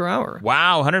 miles per hour.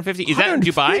 Wow, 150. Is that in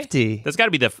Dubai? That's got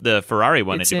to be the Ferrari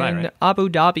one It's in Dubai, in right? Abu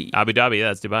Dhabi. Abu Dhabi,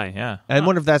 that's Dubai, yeah. I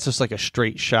wonder if that's just like a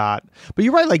straight shot. But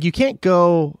you're right, like you can't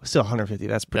go still 150.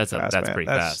 That's pretty fast. That's man. pretty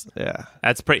fast. Yeah.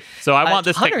 That's pretty. So I want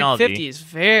this 150 technology. is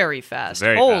very fast.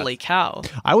 Very Holy cow.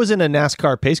 I was in a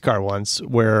NASCAR pace car once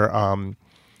where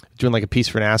doing like a piece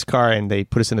for NASCAR, and they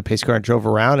put us in the pace car and drove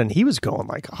around, and he was going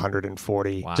like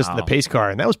 140 just in the pace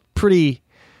car, and that was pretty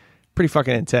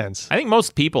fucking intense. I think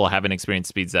most people haven't experienced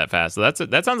speeds that fast, so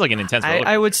that sounds like an intense roller.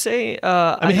 I would say...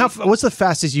 I mean, what's the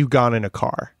fastest you've gone in a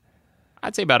car?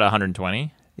 I'd say about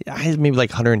 120. Yeah, maybe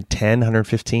like 110,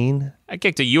 115. I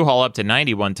kicked a U-Haul up to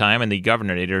 90 one time, and the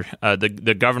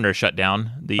governor shut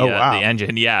down the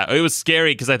engine. Yeah, it was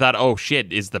scary because I thought, oh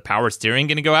shit, is the power steering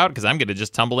going to go out? Because I'm going to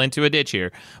just tumble into a ditch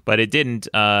here. But it didn't,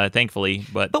 thankfully.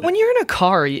 But when you're in a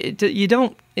car, you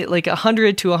don't like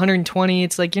 100 to 120.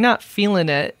 It's like you're not feeling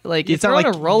it. Like if you're on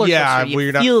a roller coaster,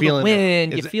 you feel the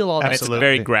wind, you feel all that. It's a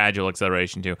very gradual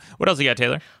acceleration too. What else you got,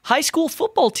 Taylor? High school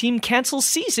football team cancels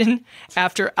season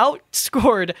after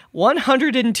outscored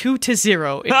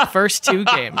 102-0 in the first 2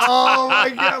 games. Oh my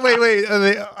god!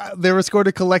 Wait. They were scored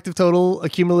a cumulative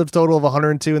total of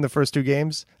 102 in the first 2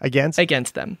 games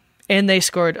against them, and they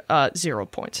scored 0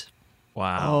 points.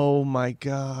 Wow! Oh my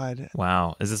god!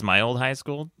 Wow! Is this my old high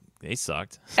school? They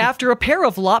sucked. After a pair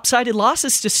of lopsided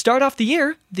losses to start off the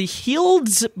year, the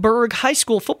Healdsburg High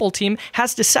School football team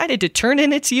has decided to turn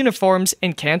in its uniforms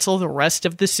and cancel the rest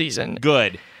of the season.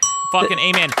 Good. Fucking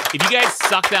amen. If you guys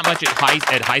suck that much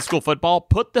at high school football,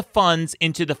 put the funds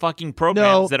into the fucking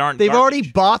programs that aren't they've garbage.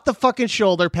 already bought the fucking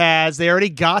shoulder pads. They already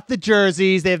got the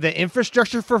jerseys. They have the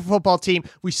infrastructure for a football team.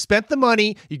 We spent the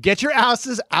money. You get your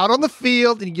asses out on the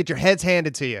field and you get your heads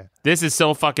handed to you. This is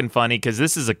so fucking funny because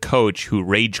this is a coach who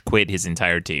rage quit his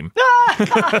entire team.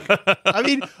 I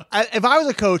mean, if I was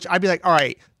a coach, I'd be like, all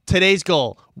right, today's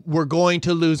goal, we're going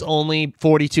to lose only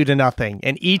 42-0.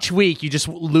 And each week you just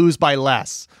lose by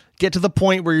less. Get to the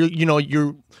point where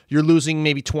you're losing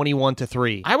maybe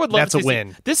 21-3. I would love That's to a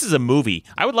win. This is a movie.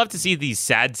 I would love to see these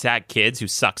sad sack kids who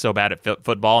suck so bad at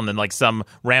football, and then like some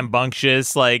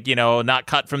rambunctious, not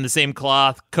cut from the same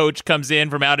cloth coach comes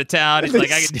in from out of town. It's they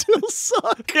like I still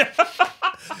suck the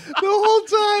whole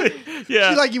time.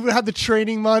 Yeah, you have the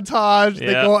training montage.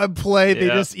 They go out and play. They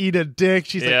just eat a dick.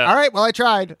 She's like, all right, well, I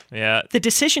tried. Yeah. The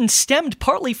decision stemmed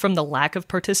partly from the lack of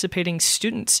participating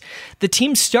students. The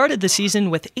team started the season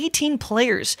with 18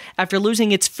 players after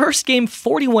losing its first game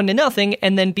 41-0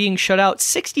 and then being shut out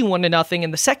 61-0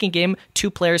 in the second game.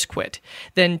 2 players quit.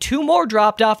 Then 2 more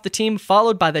dropped off the team,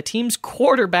 followed by the team's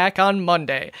quarterback on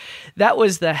Monday. That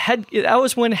was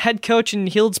when head coach and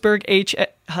Healdsburg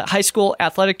High School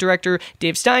athletic director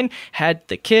Dave Stein had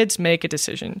the kids make a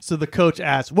decision. So the coach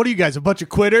asked, "What are you guys, a bunch of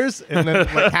quitters?" And then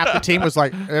half the team was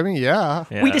like, "I mean, yeah."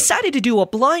 We decided to do a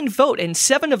blind vote, and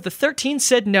 7 of the 13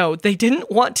 said no. They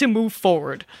didn't want to move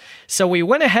forward. So we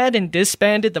went ahead and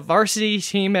disbanded the varsity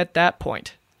team at that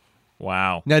point.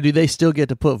 Wow. Now, do they still get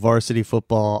to put varsity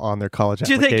football on their college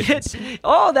applications?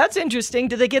 Oh, that's interesting.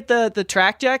 Do they get the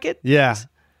track jacket? Yeah.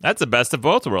 That's the best of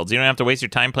both worlds. You don't have to waste your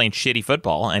time playing shitty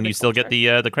football, and you still get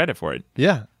the credit for it.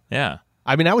 Yeah. Yeah.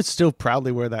 I mean, I would still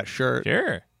proudly wear that shirt.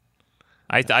 Sure.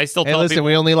 I still tell listen, people...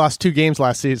 we only lost 2 games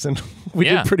last season. We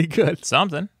did pretty good.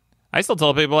 Something. I still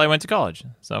tell people I went to college,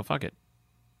 so fuck it.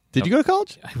 Did you go to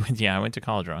college? I went to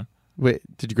college, Ron. Wait,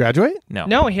 did you graduate?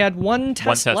 No, he had one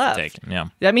test left. to take. Yeah.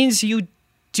 That means you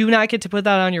do not get to put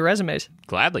that on your resumes.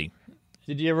 Gladly.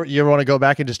 Did you ever want to go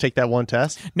back and just take that one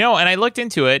test? No, and I looked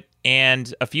into it,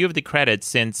 and a few of the credits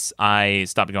since I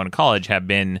stopped going to college have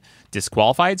been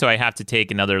disqualified, so I have to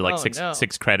take another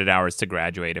six credit hours to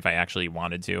graduate if I actually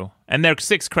wanted to. And there are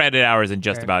 6 credit hours in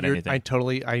just about anything.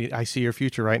 I see your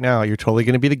future right now. You're totally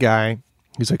going to be the guy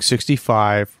who's like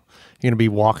 65. You're going to be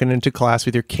walking into class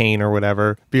with your cane or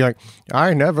whatever. Be like,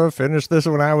 I never finished this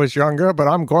when I was younger, but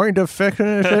I'm going to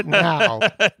finish it now.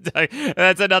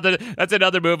 That's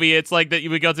another movie. It's like that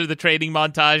you would go through the training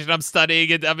montage and I'm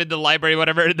studying and I'm in the library,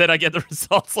 whatever, and then I get the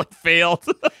results failed.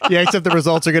 Yeah, except the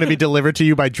results are going to be delivered to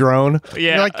you by drone.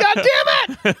 Yeah. You're like, God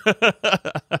damn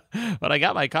it! But I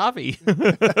got my coffee.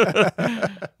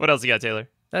 What else you got, Taylor?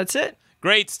 That's it.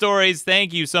 Great stories.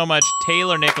 Thank you so much,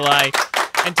 Taylor Nikolai.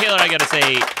 And Taylor, I got to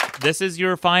say, this is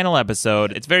your final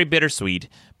episode. It's very bittersweet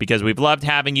because we've loved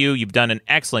having you. You've done an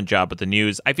excellent job with the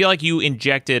news. I feel like you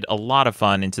injected a lot of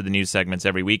fun into the news segments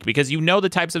every week because you know the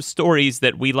types of stories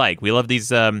that we like. We love these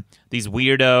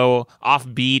weirdo,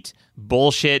 offbeat,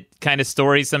 bullshit kind of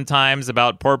stories sometimes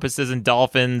about porpoises and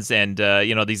dolphins and,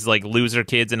 these like loser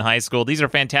kids in high school. These are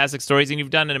fantastic stories, and you've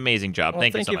done an amazing job. Well,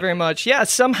 thank you so Thank you much. very much. Yeah,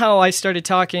 somehow I started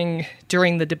talking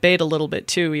during the debate a little bit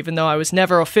too, even though I was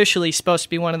never officially supposed to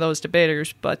be one of those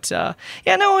debaters. But it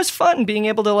was fun being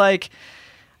able to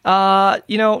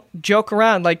joke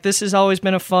around. Like, this has always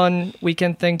been a fun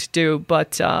weekend thing to do,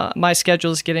 but my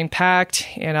schedule is getting packed,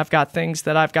 and I've got things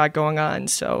that I've got going on,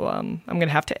 so I'm going to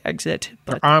have to exit.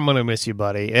 But I'm going to miss you,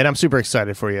 buddy, and I'm super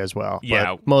excited for you as well.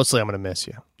 Yeah. But mostly I'm going to miss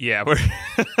you. Yeah,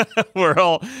 we're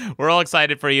all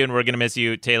excited for you, and we're gonna miss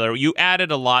you, Taylor. You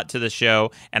added a lot to the show,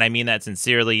 and I mean that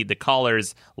sincerely. The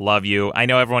callers love you. I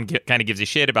know everyone kind of gives you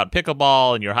shit about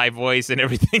pickleball and your high voice and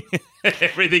everything,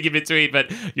 everything in between,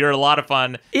 but you're a lot of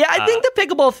fun. Yeah, I think the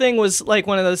pickleball thing was like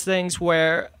one of those things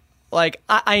where, like,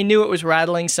 I knew it was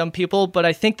rattling some people, but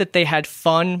I think that they had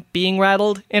fun being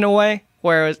rattled in a way.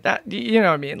 Whereas that, you know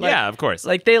what I mean? Like, yeah, of course.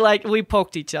 Like we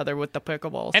poked each other with the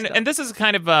pickleball stuff. And this is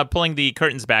kind of pulling the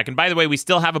curtains back. And by the way, we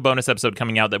still have a bonus episode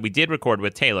coming out that we did record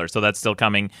with Taylor, so that's still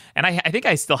coming. And I think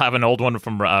I still have an old one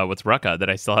from with Rucka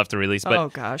that I still have to release. But, oh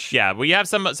gosh. Yeah, we have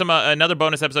some another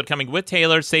bonus episode coming with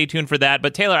Taylor. Stay tuned for that.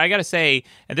 But Taylor, I gotta say,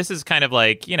 and this is kind of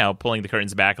like pulling the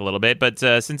curtains back a little bit, but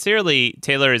sincerely,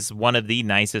 Taylor is one of the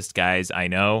nicest guys I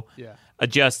know. Yeah.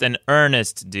 Just an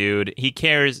earnest dude. He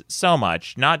cares so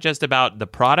much, not just about the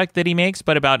product that he makes,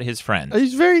 but about his friends.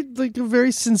 He's a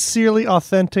very sincerely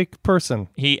authentic person.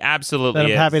 He absolutely that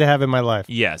I'm is. happy to have in my life.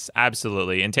 Yes,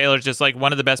 absolutely. And Taylor's just like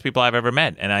one of the best people I've ever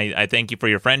met. And I thank you for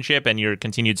your friendship and your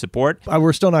continued support.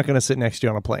 We're still not going to sit next to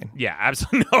you on a plane. Yeah,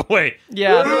 absolutely. No way.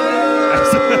 Yeah.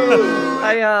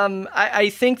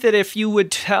 I think that if you would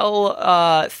tell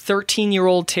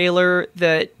 13-year-old Taylor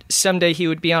that someday he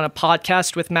would be on a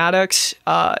podcast with Maddox,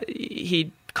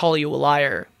 he'd call you a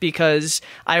liar, because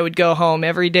I would go home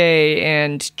every day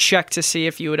and check to see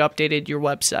if you had updated your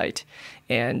website.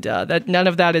 And that none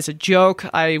of that is a joke.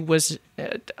 I was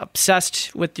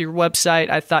obsessed with your website.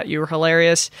 I thought you were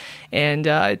hilarious, and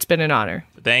it's been an honor.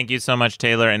 Thank you so much,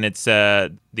 Taylor, and it's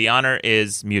the honor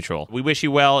is mutual. We wish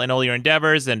you well in all your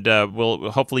endeavors, and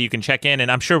we'll hopefully you can check in, and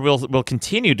I'm sure we'll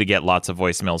continue to get lots of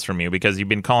voicemails from you because you've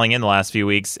been calling in the last few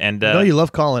weeks. And no, you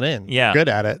love calling in. Yeah, you're good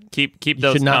at it. Keep you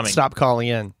those should not coming. Stop calling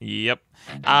in. Yep.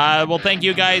 Well, thank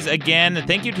you guys again.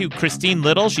 Thank you to Christine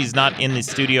Little. She's not in the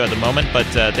studio at the moment, but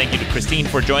thank you to Christine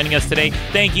for joining us today.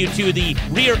 Thank you to the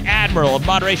Rear Admiral of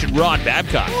Moderation, Ron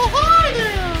Babcock. Oh, hi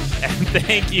there! And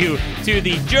thank you to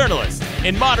the journalist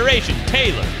in moderation,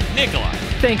 Taylor Nikolai.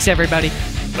 Thanks, everybody.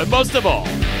 But most of all,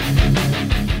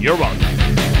 you're welcome.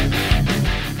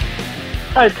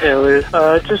 Hi, Taylor.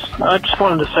 I just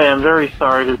wanted to say I'm very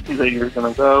sorry to see that you're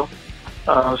going to go.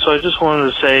 So I just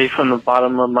wanted to say from the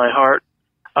bottom of my heart,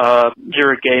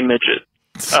 you're a gay midget.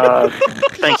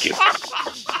 Thank you.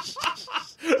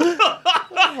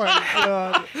 Oh my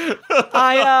God.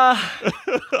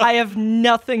 I have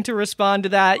nothing to respond to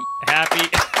that.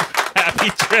 Happy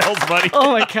trails, buddy.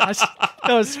 Oh my gosh.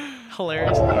 That was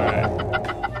hilarious. All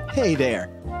right. Hey there.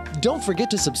 Don't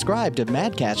forget to subscribe to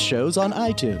Madcast shows on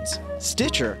iTunes,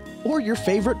 Stitcher, or your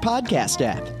favorite podcast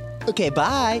app. Okay,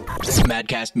 bye.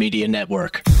 Madcast Media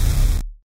Network.